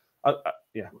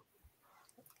 Yeah.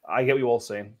 I get what you're all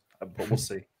saying, but we'll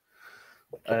see.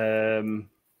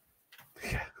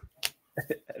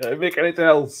 Make anything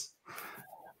else?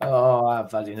 Oh,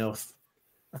 I've had enough.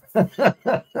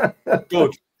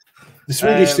 Good. The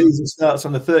Swedish season starts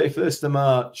on the 31st of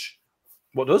March.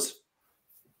 What does?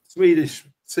 Swedish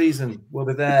season will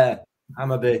be there.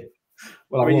 Hammarby.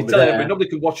 Well, I mean, nobody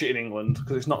can watch it in England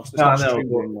because it's not streamed in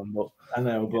England. But I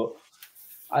know, but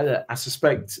I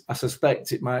suspect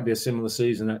it might be a similar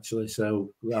season actually.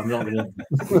 So I'm not going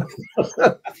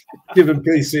to give them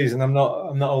pre-season. I'm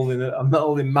not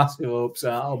holding massive hopes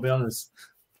out. I'll be honest.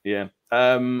 Yeah.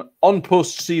 On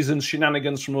post-season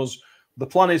shenanigans from us, the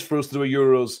plan is for us to do a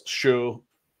Euros show.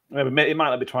 Maybe it might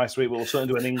not be twice a week, but we'll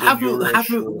certainly do an England Euros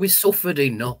haven't we suffered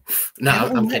enough? No,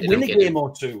 I'm kidding. Win a game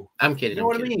or two. I'm kidding. You know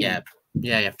what I mean?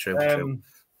 Yeah, true.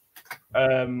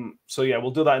 So yeah,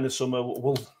 we'll do that in the summer.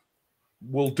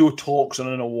 We'll do talks on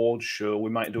an awards show. We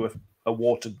might do a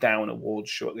watered down awards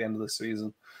show at the end of the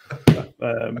season,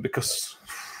 because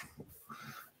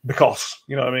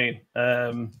you know what I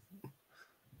mean.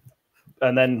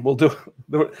 And then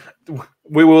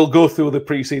we will go through the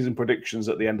pre-season predictions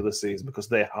at the end of the season because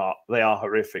they are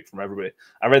horrific from everybody.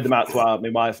 I read them out to my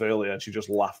wife earlier and she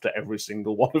just laughed at every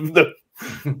single one of them.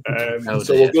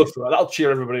 So we'll go through that. That'll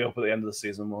cheer everybody up at the end of the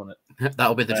season, won't it?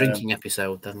 That'll be the drinking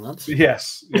episode then, lads.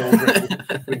 Yes. We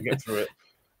can get through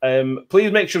it.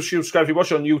 Please make sure you subscribe. If you're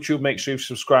watching on YouTube, make sure you've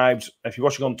subscribed. If you're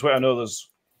watching on Twitter, I know there's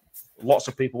lots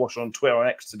of people watching on Twitter and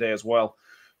X today as well.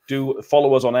 Do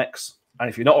follow us on X. And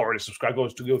if you're not already subscribed, go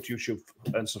to YouTube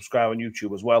and subscribe on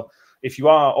YouTube as well. If you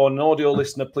are an audio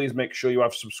listener, please make sure you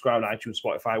have subscribed on iTunes,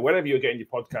 Spotify, wherever you're getting your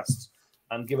podcasts,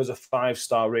 and give us a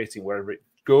 5-star rating wherever it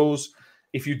goes.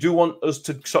 If you do want us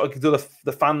to sort of do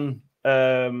the fan,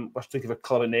 let's think of a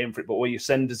clever name for it, but where you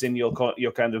send us in your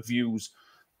kind of views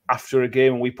after a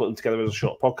game and we put them together as a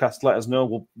short podcast, let us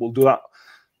know. We'll do that,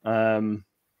 and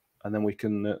then we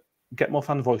can get more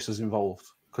fan voices involved.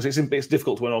 Because it's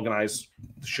difficult to organise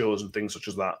shows and things such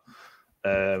as that.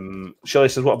 Shelley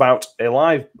says, what about a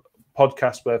live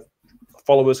podcast where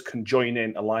followers can join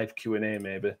in a live Q&A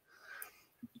maybe?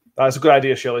 That's a good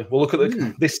idea, Shelley. We'll look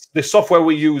at this software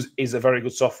we use is a very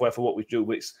good software for what we do,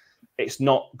 but it's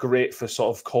not great for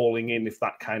sort of calling in, if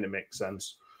that kind of makes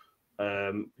sense.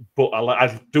 But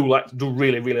I do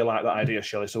really, really like that idea,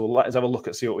 Shelley. So let's have a look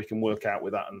at see what we can work out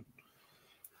with that and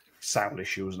sound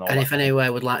issues and all that. And if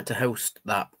anywhere would like to host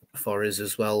that for us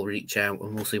as well, reach out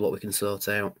and we'll see what we can sort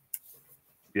out.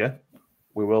 Yeah,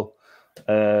 we will.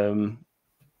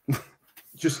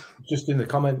 just in the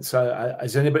comments,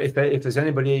 has anybody, if there's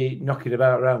anybody knocking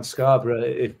about around Scarborough,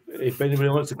 if anybody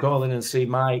wants to call in and see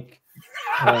Mike,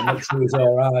 make sure he's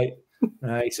all right.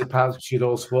 He said perhaps we should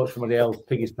all support somebody else,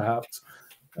 Piggies perhaps.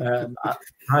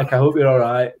 Mike, I hope you're all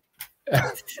right.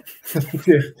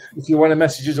 if you want to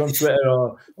message us on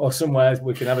Twitter or somewhere,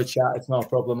 we can have a chat. It's no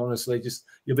problem, honestly.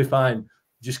 You'll be fine.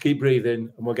 Just keep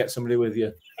breathing and we'll get somebody with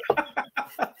you.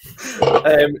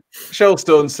 Cheryl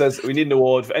Stone says we need an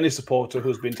award for any supporter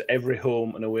who's been to every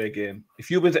home and away game. If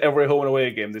you've been to every home and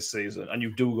away game this season, and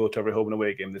you do go to every home and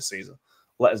away game this season,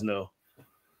 let us know.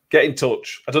 Get in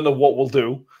touch. I don't know what we'll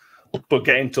do, but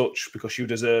get in touch because you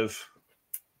deserve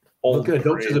all. We'll get a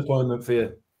doctor's appointment for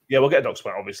you. Yeah, we'll get a doctor's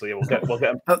appointment, obviously. We'll get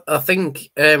them. I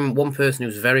think one person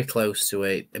who's very close to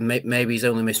it, and maybe he's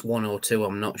only missed 1 or 2,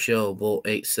 I'm not sure, but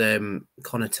it's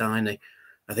Connor Tyney.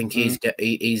 I think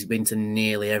he's been to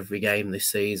nearly every game this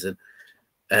season.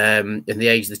 In the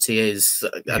age that he is,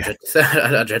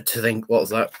 I dread to think what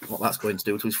that's going to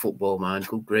do to his football mind.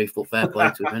 Good grief, but fair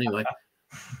play to him anyway.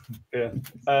 Yeah.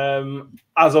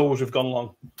 As always, we've gone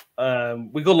long.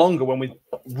 We go longer when we're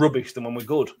rubbish than when we're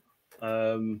good.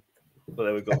 But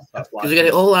there we go. That's because we get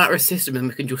it all out of our system and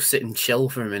we can just sit and chill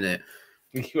for a minute.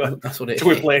 That's what it is.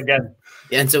 Until we play again.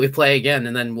 Yeah, until we play again,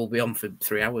 and then we'll be on for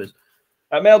 3 hours.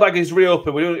 Mailbag is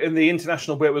reopened. We're doing in the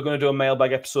international break. We're going to do a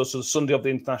mailbag episode, so the Sunday of the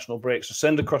international break. So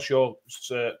send across your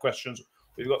questions.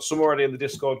 We've got some already in the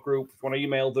Discord group. If you want to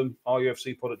email them,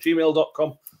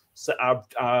 rufcpod@gmail.com. Our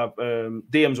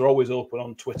DMs are always open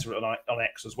on Twitter and on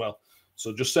X as well.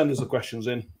 So just send us the questions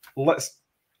in.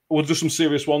 We'll do some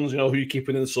serious ones. You know, who you're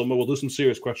keeping in the summer. We'll do some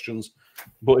serious questions.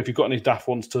 But if you've got any daft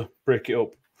ones to break it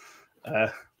up,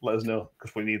 let us know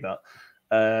because we need that.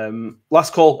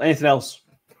 Last call. Anything else?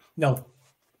 No.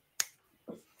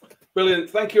 Brilliant.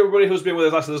 Thank you, everybody who's been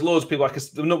with us. There's loads of people.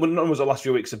 The numbers of the last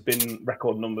few weeks have been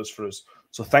record numbers for us.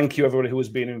 So thank you, everybody who has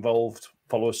been involved.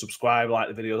 Follow us, subscribe,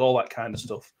 like the videos, all that kind of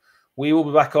stuff. We will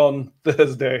be back on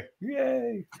Thursday.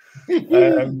 Yay.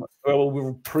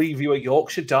 We'll preview a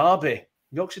Yorkshire Derby.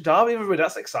 Yorkshire Derby, everybody.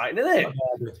 That's exciting, isn't it?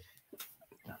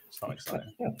 It's not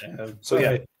exciting. So,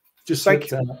 yeah. Just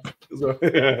thank you.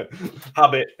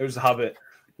 Habit. It was a habit.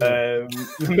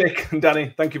 Mick and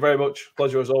Danny, thank you very much.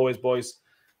 Pleasure as always, boys.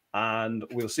 And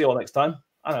we'll see you all next time.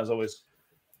 And as always,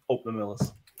 up the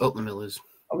Millers. Up the Millers.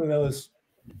 Up the Millers.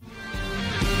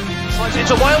 Slides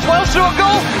into Wales. Wales through a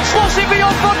goal. Slots it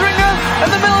beyond Foderingham. And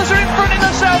the Millers are in front in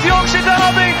the South Yorkshire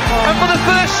Derby. And for the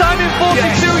first time in 42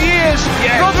 years,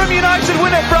 Rotherham United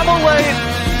win at Bramall Lane.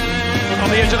 On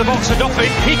the edge of the box for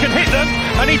Doffin. He can hit them.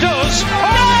 And he does.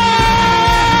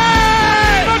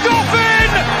 The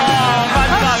Doffin!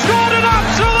 Has scored an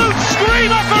absolute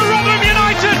screamer for Rotherham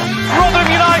United.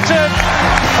 Rotherham United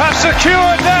have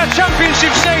secured their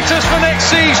championship status for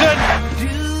next season.